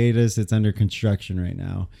slight hiatus. It's under construction right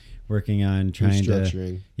now. Working on trying to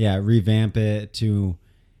Restructuring. revamp it to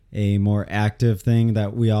a more active thing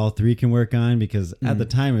that we all three can work on because at the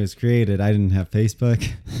time it was created, I didn't have Facebook.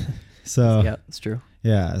 So Yeah, that's true.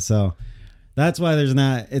 yeah, so that's why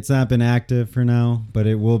it's not been active for now, but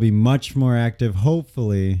it will be much more active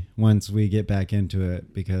hopefully once we get back into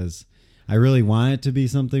it, because I really want it to be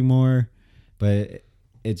something more, but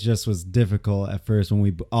it just was difficult at first when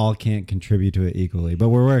we all can't contribute to it equally, but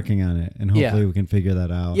we're working on it, and hopefully we can figure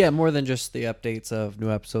that out. Yeah, more than just the updates of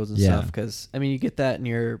new episodes and stuff, because I mean, you get that in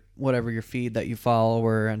your feed that you follow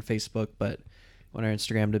or on Facebook, but we want our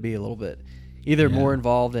Instagram to be a little bit either more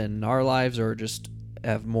involved in our lives or just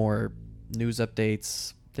have more news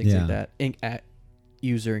updates, things like that,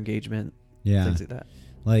 user engagement, things like that.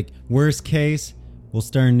 Like worst case, we'll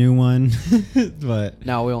start a new one, but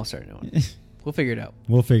no, we won't start a new one. We'll figure it out.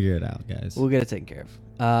 We'll figure it out, guys. We'll get it taken care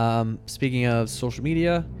of. Speaking of social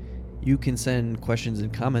media, you can send questions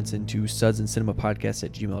and comments into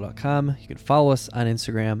sudsandcinemapodcast@gmail.com. You can follow us on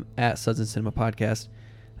Instagram at sudsandcinemapodcast.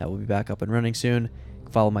 That will be back up and running soon. You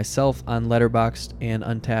can follow myself on Letterboxd and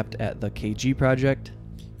Untapped at the KG Project.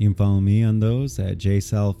 You can follow me on those at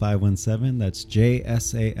JSAL517. That's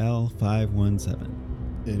JSAL517.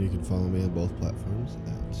 And you can follow me on both platforms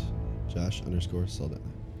at Josh_Saldana.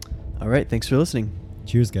 All right. Thanks for listening.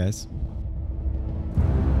 Cheers, guys.